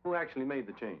 Who actually made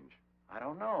the change? I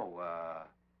don't know.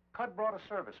 Cud brought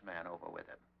a serviceman over with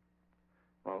him.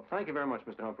 Well, thank you very much,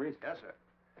 Mr. Humphreys. Yes, sir.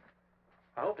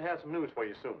 I hope to have some news for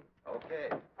you soon. Okay.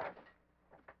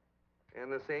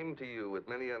 And the same to you, with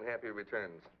many unhappy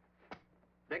returns.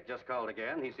 Dick just called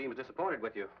again. He seems disappointed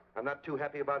with you. I'm not too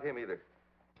happy about him either.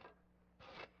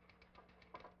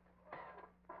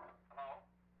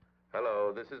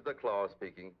 Hello, this is the Claw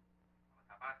speaking.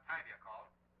 About time you called.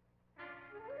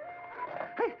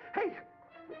 Hey!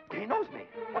 He knows me.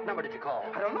 What number did you call?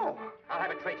 I don't know. I'll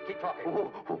have it traced. Keep talking.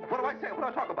 What do I say? What do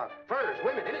I talk about? Furs,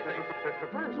 women, anything.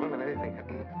 Furs, women, anything.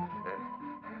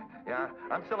 Yeah,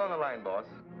 I'm still on the line, boss.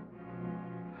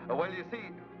 Well, you see,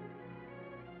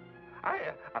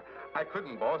 I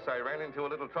couldn't, boss. I ran into a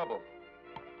little trouble.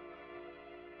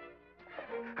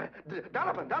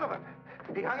 Donovan.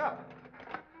 He hung up.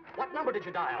 What number did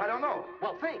you dial? I don't know.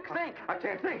 Well, think. I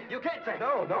can't think. You can't think.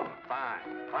 No. Fine.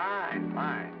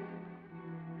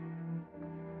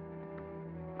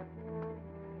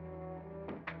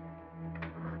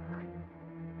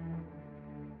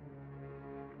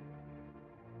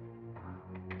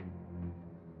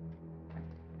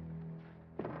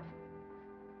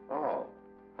 Oh,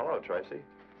 hello, Tracy.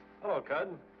 Hello, Cud.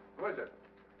 Who is it?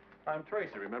 I'm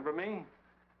Tracy, remember me?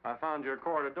 I found your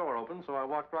corridor door open, so I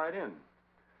walked right in.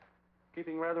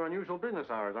 Keeping rather unusual business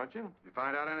hours, aren't you? You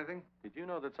find out anything? Did you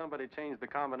know that somebody changed the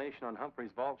combination on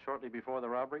Humphrey's vault shortly before the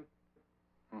robbery?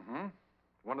 Mm-hmm.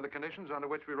 One of the conditions under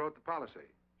which we wrote the policy.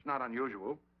 It's not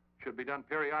unusual. Should be done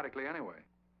periodically anyway.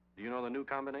 Do you know the new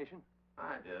combination?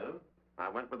 I do. I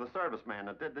went with the serviceman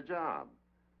that did the job.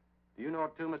 Do you know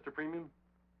it too, Mr. Premium?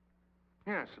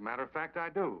 Yes, as a matter of fact, I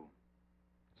do.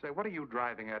 Say, what are you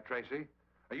driving at, Tracy?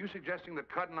 Are you suggesting that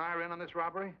Cud and I are in on this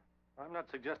robbery? I'm not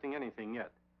suggesting anything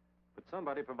yet, but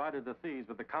somebody provided the thieves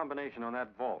with the combination on that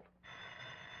vault.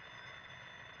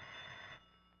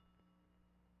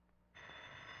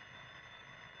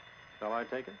 Shall I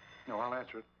take it? No, I'll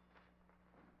answer it.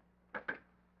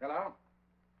 Hello?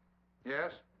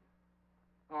 Yes?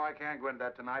 Oh, I can't go into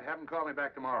that tonight. Have him call me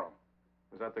back tomorrow.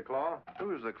 Was that the Claw?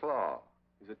 Who's the Claw?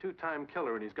 He's a two-time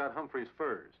killer, and he's got Humphrey's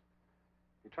furs.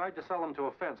 He tried to sell them to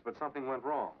a fence, but something went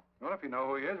wrong. Well, if you know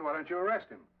who he is, why don't you arrest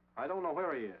him? I don't know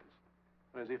where he is.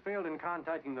 But as he failed in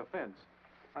contacting the fence,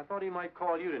 I thought he might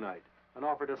call you tonight and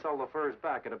offer to sell the furs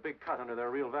back at a big cut under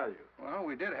their real value. Well,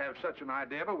 we did have such an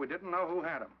idea, but we didn't know who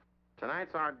had them.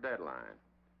 Tonight's our deadline.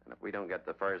 And if we don't get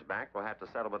the furs back, we'll have to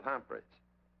settle with Humphreys.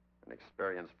 An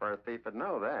experienced fur thief would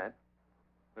know that.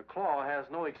 The Claw has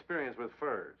no experience with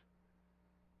furs,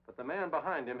 but the man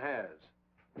behind him has.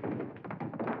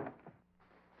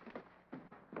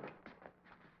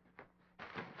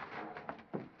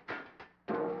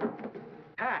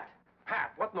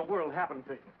 Pat, what in the world happened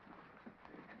to you?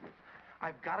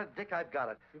 I've got it, Dick, I've got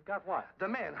it. You've got what? The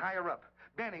man higher up,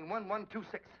 Banning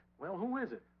 1126. Well, who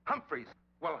is it? Humphreys.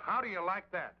 Well, how do you like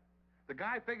that? The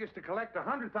guy figures to collect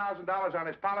 $100,000 on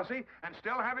his policy and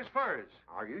still have his furs.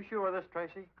 Are you sure of this,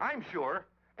 Tracy? I'm sure,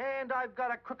 and I've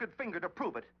got a crooked finger to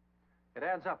prove it. It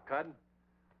adds up, Cud.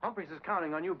 Humphreys is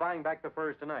counting on you buying back the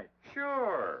furs tonight.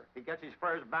 Sure. He gets his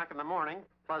furs back in the morning,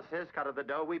 plus his cut of the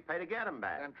dough we pay to get him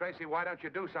back. Then, Tracy, why don't you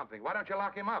do something? Why don't you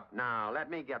lock him up? Now, let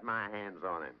me get my hands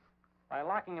on him. By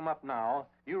locking him up now,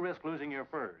 you risk losing your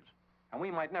furs, and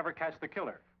we might never catch the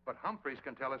killer. But Humphreys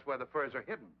can tell us where the furs are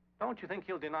hidden. Don't you think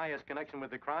he'll deny his connection with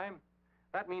the crime?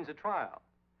 That means a trial,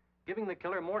 giving the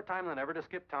killer more time than ever to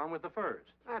skip town with the furs.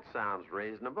 That sounds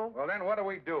reasonable. Well, then what do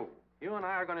we do? You and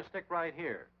I are going to stick right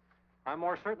here. I'm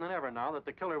more certain than ever now that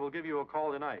the killer will give you a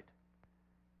call tonight.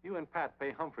 You and Pat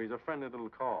pay Humphreys a friendly little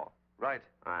call. Right.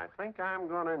 I think I'm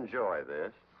going to enjoy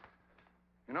this.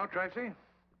 You know, Tracy,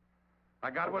 I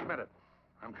got to admit it.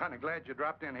 I'm kind of glad you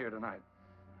dropped in here tonight.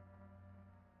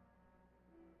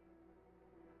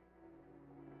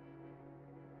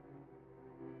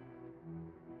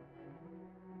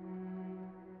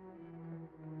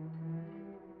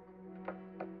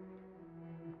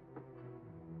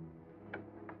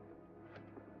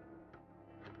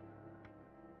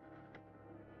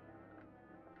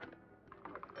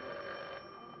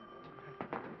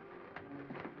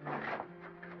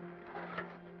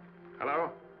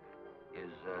 Hello? Is,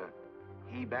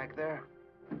 he back there?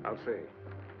 I'll see.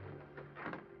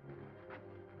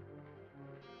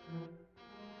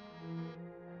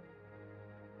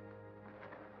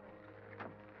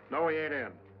 No, he ain't in.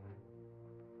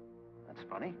 That's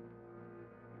funny.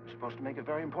 You're supposed to make a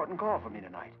very important call for me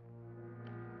tonight.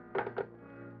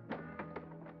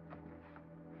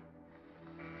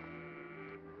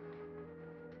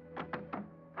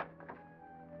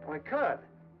 Why, Cud,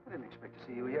 I didn't expect to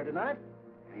see you here tonight.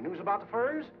 Any news about the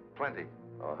furs? Plenty.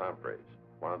 Oh, Humphreys,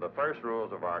 one of the first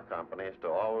rules of our company is to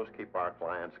always keep our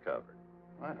clients covered.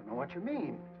 I don't know what you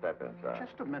mean. Step inside.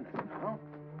 Just a minute now.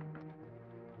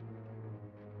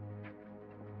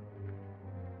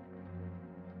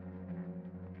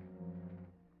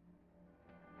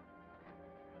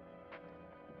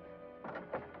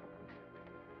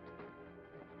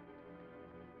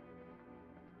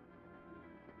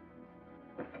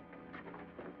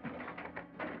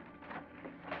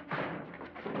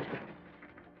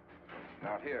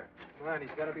 Out here. Come on, he's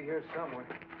got to be here somewhere.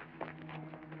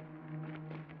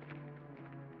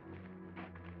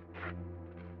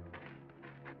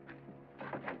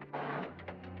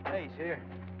 Hey, he's here.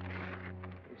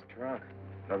 He's drunk.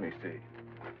 Let me see.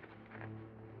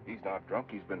 He's not drunk.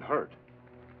 He's been hurt.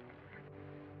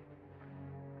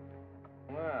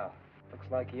 Well, looks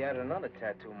like he added another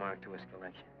tattoo mark to his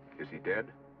collection. Is he dead?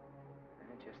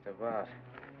 Just about.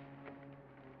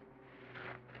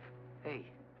 Hey,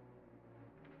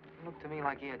 it looked to me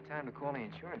like he had time to call the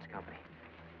insurance company.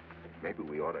 Maybe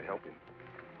we ought to help him.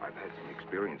 I've had some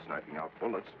experience sniping out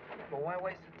bullets. Well, why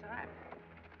waste the time?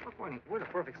 Look, we're the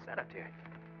perfect setup here.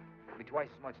 There'll be twice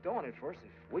as much dough in it for us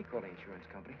if we call the insurance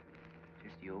company.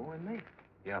 Just you and me.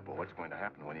 Yeah, but what's going to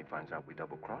happen when he finds out we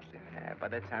double-crossed him? By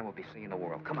that time, we'll be seeing the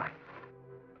world. Come on.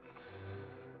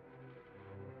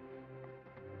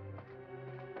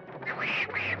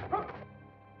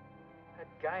 That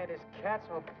guy and his cats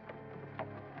will...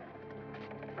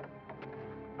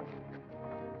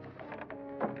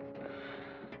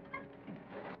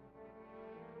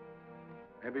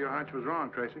 Maybe your hunch was wrong,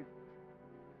 Tracy.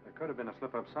 There could have been a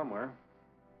slip-up somewhere.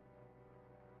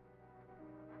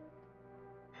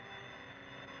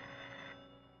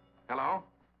 Hello?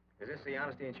 Is this the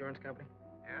Honesty Insurance Company?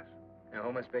 Yes? Now, who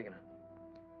am I speaking to?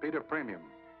 Peter Premium.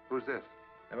 Who's this?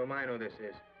 Never mind who this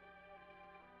is.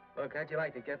 Look, how'd you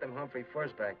like to get them Humphrey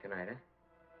first back tonight, huh?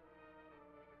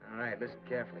 All right, listen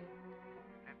carefully.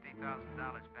 $50,000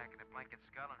 back in the blanket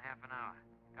skull in half an hour.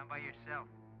 Come by yourself.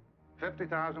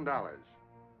 $50,000.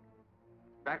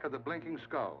 Back of the blinking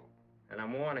skull. And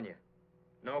I'm warning you,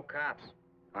 no cops.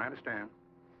 I understand.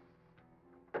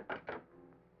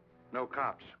 No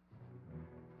cops.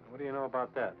 What do you know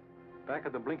about that? Back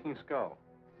of the blinking skull.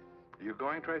 Are you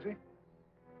going, Tracy?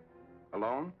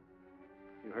 Alone?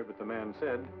 You heard what the man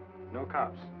said. No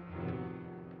cops.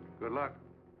 Good luck.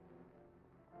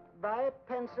 Buy a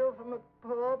pencil from a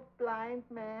poor blind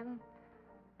man.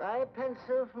 Buy a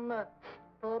pencil from a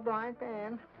poor blind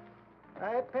man.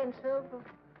 Buy a pencil from...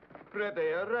 Prithee,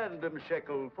 a random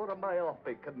shekel for a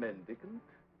myopic mendicant.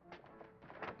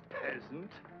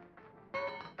 Peasant.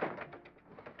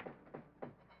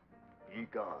 Ye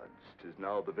gods, 'tis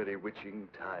now the very witching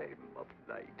time of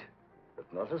night,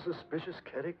 but not a suspicious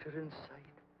character in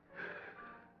sight.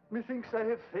 Methinks I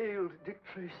have failed Dick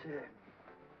Tracy.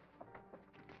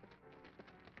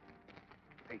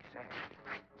 Hey, Sam.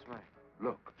 What's the matter?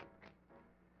 Look.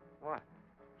 What?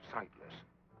 Sightless.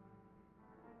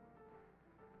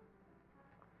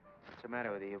 What's the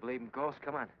matter with you? You believe in ghosts?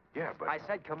 Come on. Yeah, but... I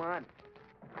said come on.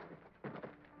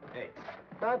 Hey.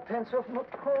 Buy a pencil from a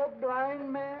poor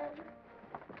blind man.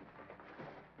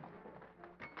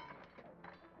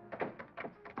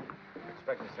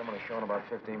 Expecting someone to show in about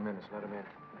 15 minutes. Let him in.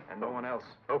 And no one else.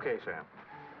 Okay, Sam.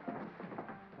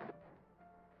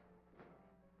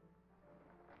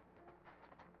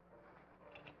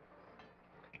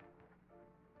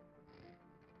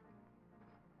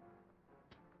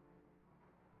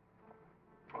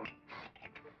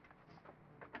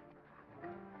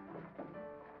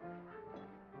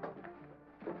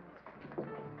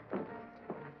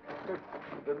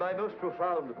 My most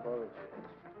profound apologies.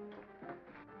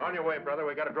 On your way, brother.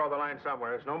 We got to draw the line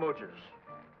somewhere. There's no moochers.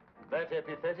 That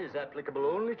epithet is applicable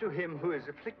only to him who is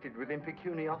afflicted with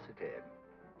impecuniosity.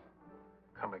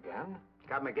 Come again?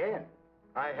 Come again.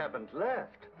 I haven't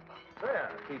left. There,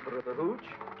 keeper of the hooch.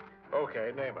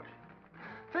 Okay, name it.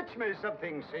 Fetch me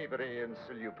something savory and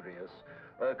salubrious,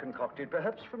 concocted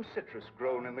perhaps from citrus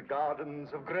grown in the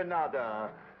gardens of Granada,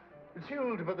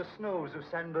 chilled by the snows of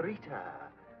San Marita,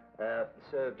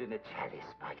 served in a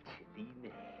chalice by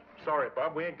Cellini. Sorry,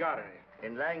 Bob, we ain't got any.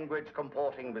 In language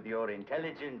comporting with your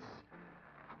intelligence,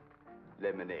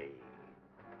 lemonade.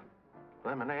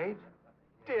 Lemonade?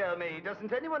 Dear me,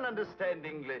 doesn't anyone understand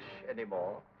English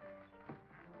anymore?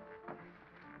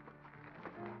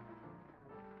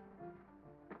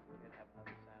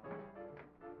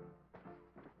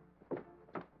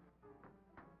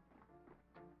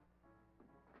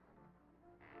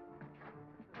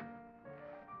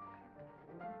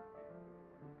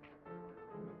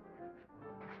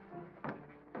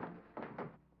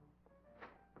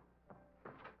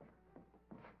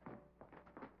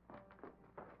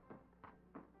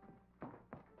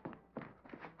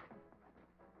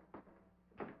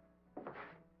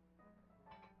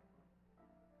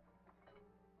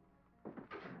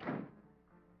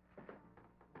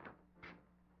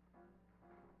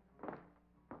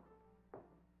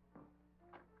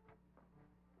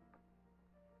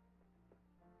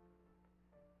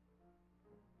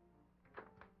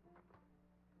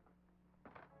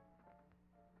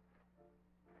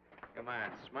 Come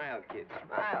on, smile, kid,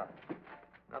 smile.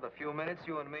 Another few minutes,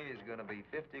 you and me is gonna be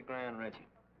 50 grand richer.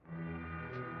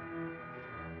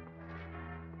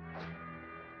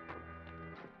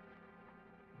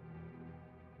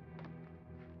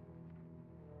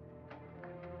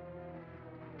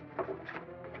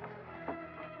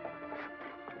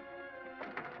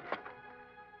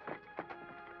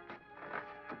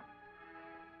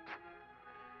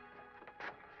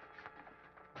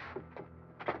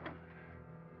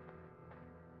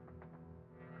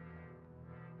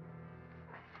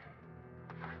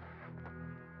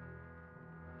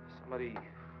 Somebody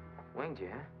winged you,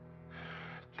 huh?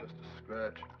 Just a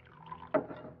scratch.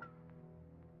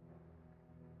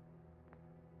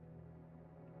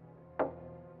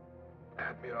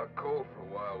 Had me out cold for a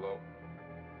while, though.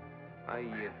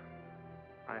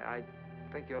 I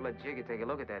think you'll let Jiggy take a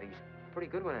look at that. He's pretty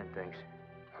good with them things.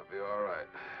 I'll be all right.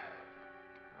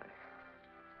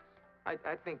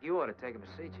 I think you ought to take him to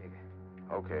see Jiggy.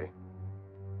 Okay.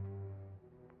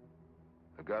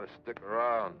 I gotta stick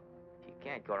around. You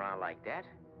can't go around like that.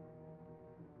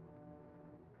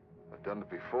 I've done it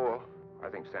before. I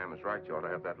think Sam is right. You ought to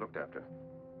have that looked after.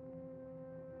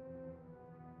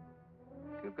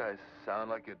 You guys sound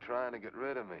like you're trying to get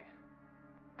rid of me.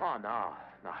 Oh, no.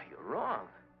 No, you're wrong.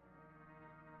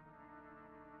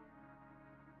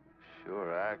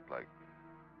 Sure act like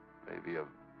maybe a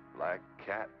black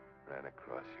cat ran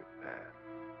across your path.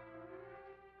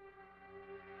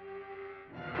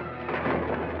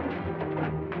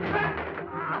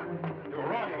 You were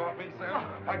wrong about me, Sam.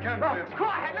 I can't say it's... I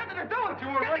had nothing to do with it. You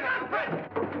were right.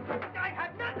 I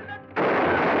had nothing to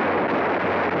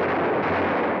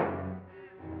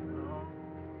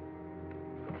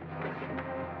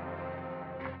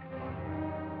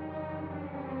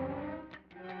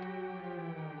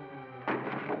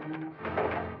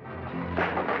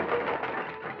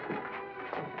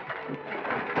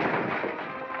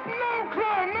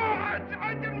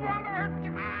I didn't want to hurt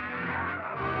you.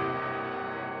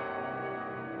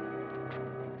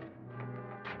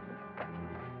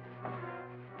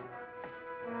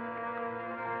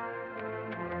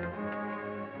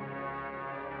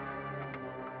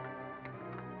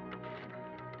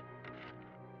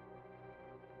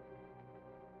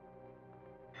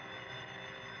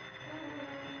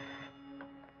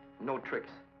 No tricks.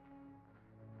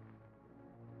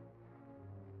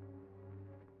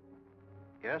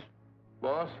 Yes?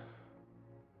 Boss,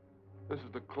 this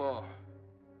is the Claw.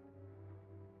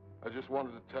 I just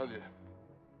wanted to tell you,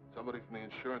 somebody from the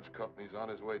insurance company's on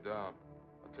his way down.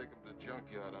 I'll take him to the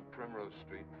junkyard on Primrose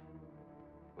Street.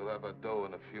 We'll have our dough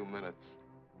in a few minutes.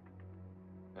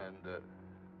 And,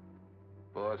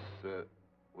 boss,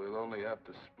 we'll only have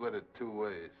to split it 2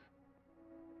 ways.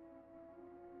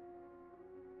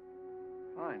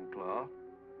 Fine, Claw.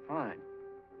 Fine.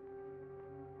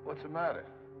 What's the matter?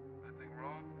 Anything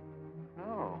wrong?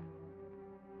 No.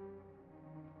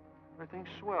 Everything's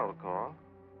swell, Claw.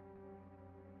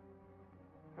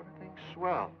 Everything's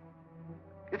swell.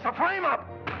 It's a frame-up!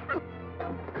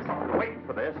 I'm waiting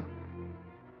for this.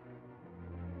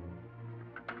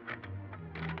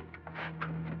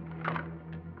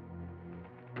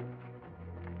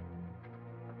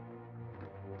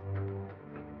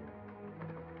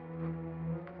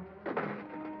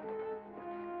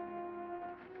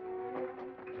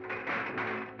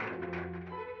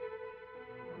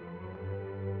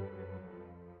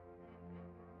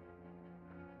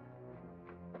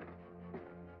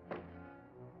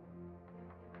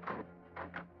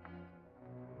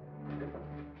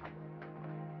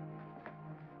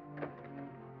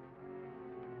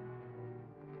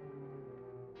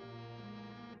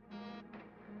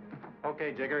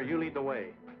 Okay, Jigger, you lead the way.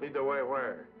 Lead the way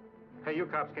where? Hey, you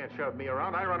cops can't shove me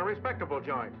around. I run a respectable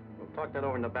joint. We'll talk that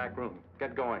over in the back room.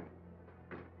 Get going.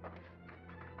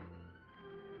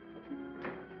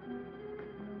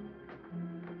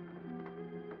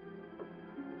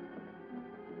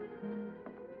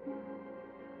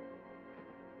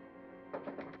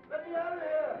 Let me out of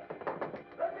here!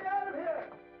 Let me out of here!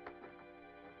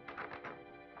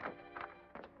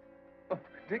 Oh,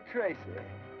 Dick Tracy.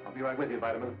 I'll be right with you,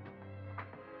 Vitamin.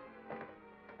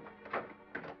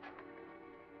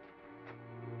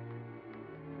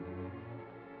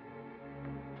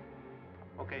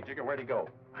 Okay, Jigger, where'd he go?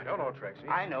 I don't know, Tracy.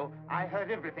 I know. I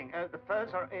heard everything. The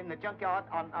furs are in the junkyard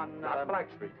on... Not Black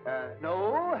Street.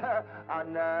 No,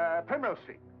 on Primrose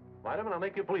Street. Vitamin, I'll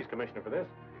make you police commissioner for this.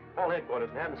 Call headquarters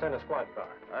and have them send a squad car.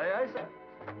 Aye, aye, sir.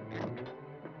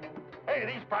 Hey,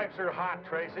 these pipes are hot,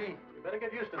 Tracy. You better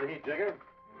get used to the heat, Jigger.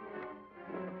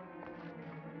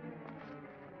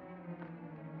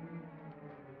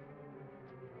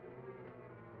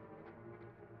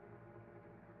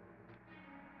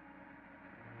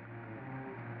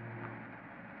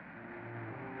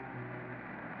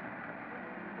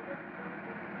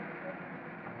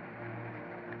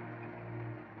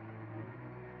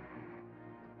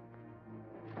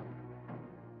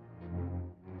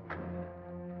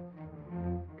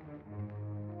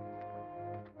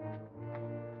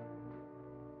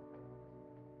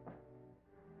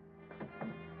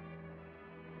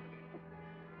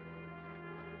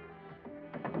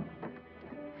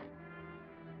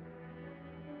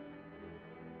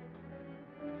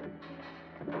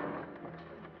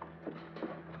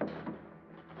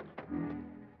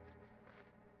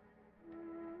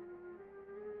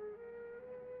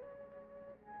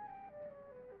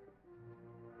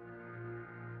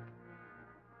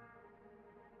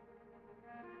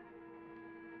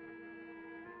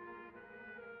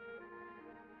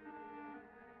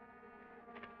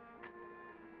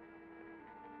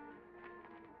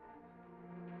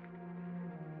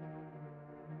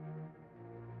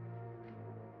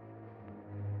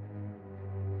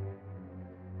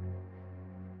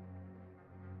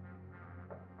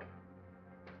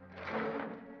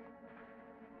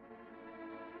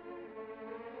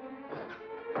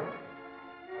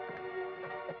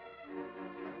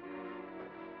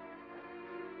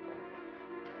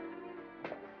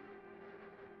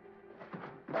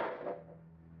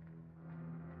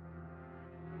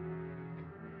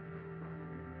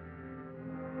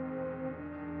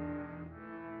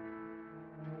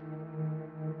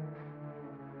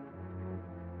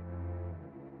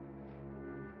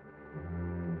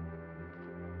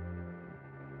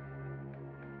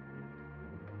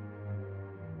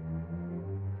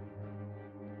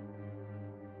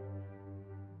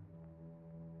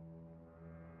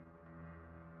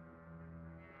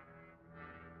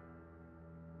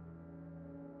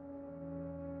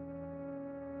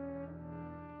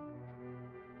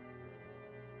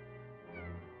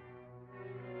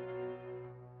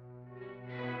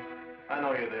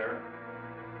 know you're there.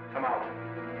 Come out.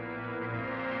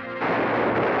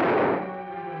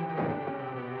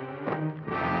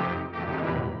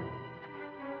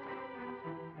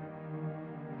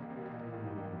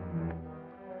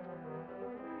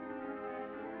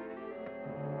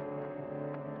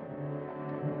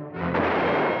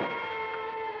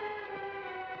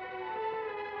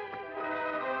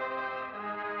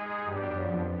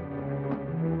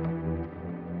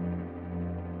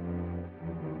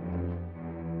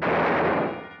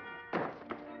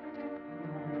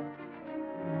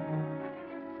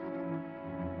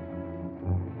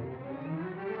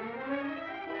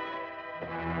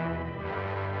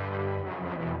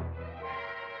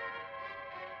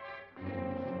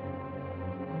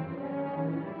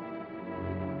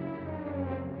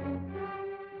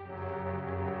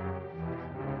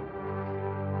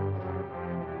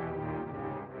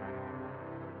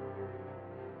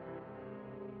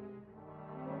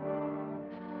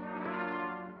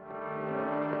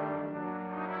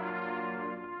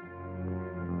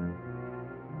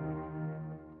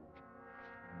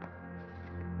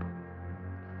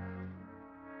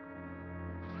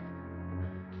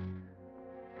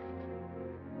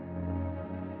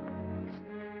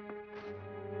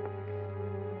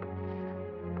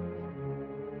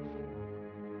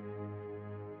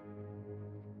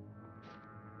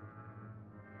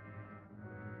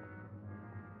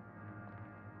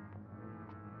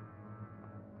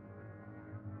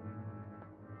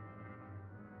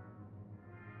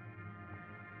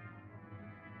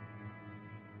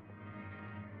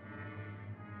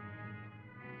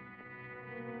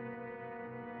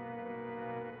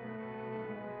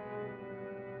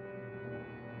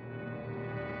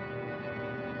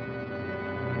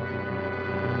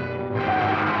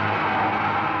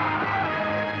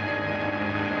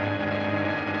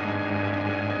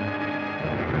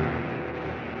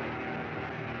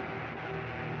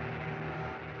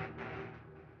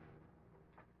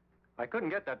 I couldn't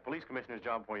get that police commissioner's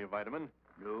job for you, Vitamin.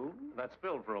 No? That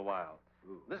spilled for a while.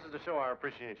 Ooh. This is to show our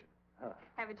appreciation.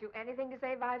 Haven't you anything to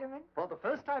say, Vitamin? For the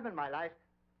first time in my life,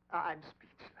 I'm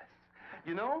speechless.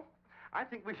 You know, I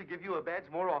think we should give you a badge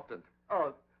more often.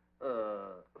 Oh,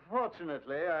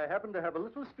 fortunately, I happen to have a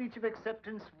little speech of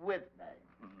acceptance with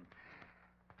me.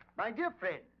 My dear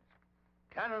friends,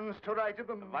 cannons to right of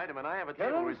them. Vitamin, I have a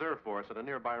table reserved for us at a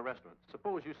nearby restaurant.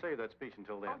 Suppose you save that speech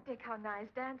until then. Oh, Dick, how nice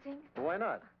dancing. Well, why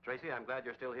not? Tracy, I'm glad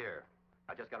you're still here.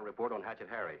 I just got a report on Hatchet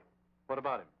Harry. What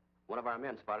about him? One of our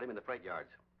men spotted him in the freight yards.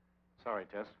 Sorry,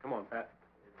 Tess. Come on, Pat.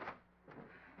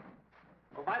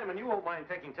 Well, Vitamin, you won't mind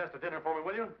taking Tess to dinner for me,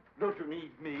 will you? Don't you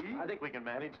need me? I think we can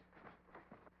manage.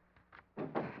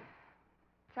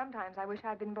 Sometimes I wish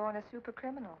I'd been born a super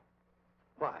criminal.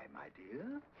 Why, my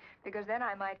dear? Because then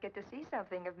I might get to see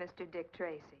something of Mr. Dick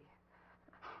Tracy.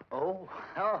 Oh,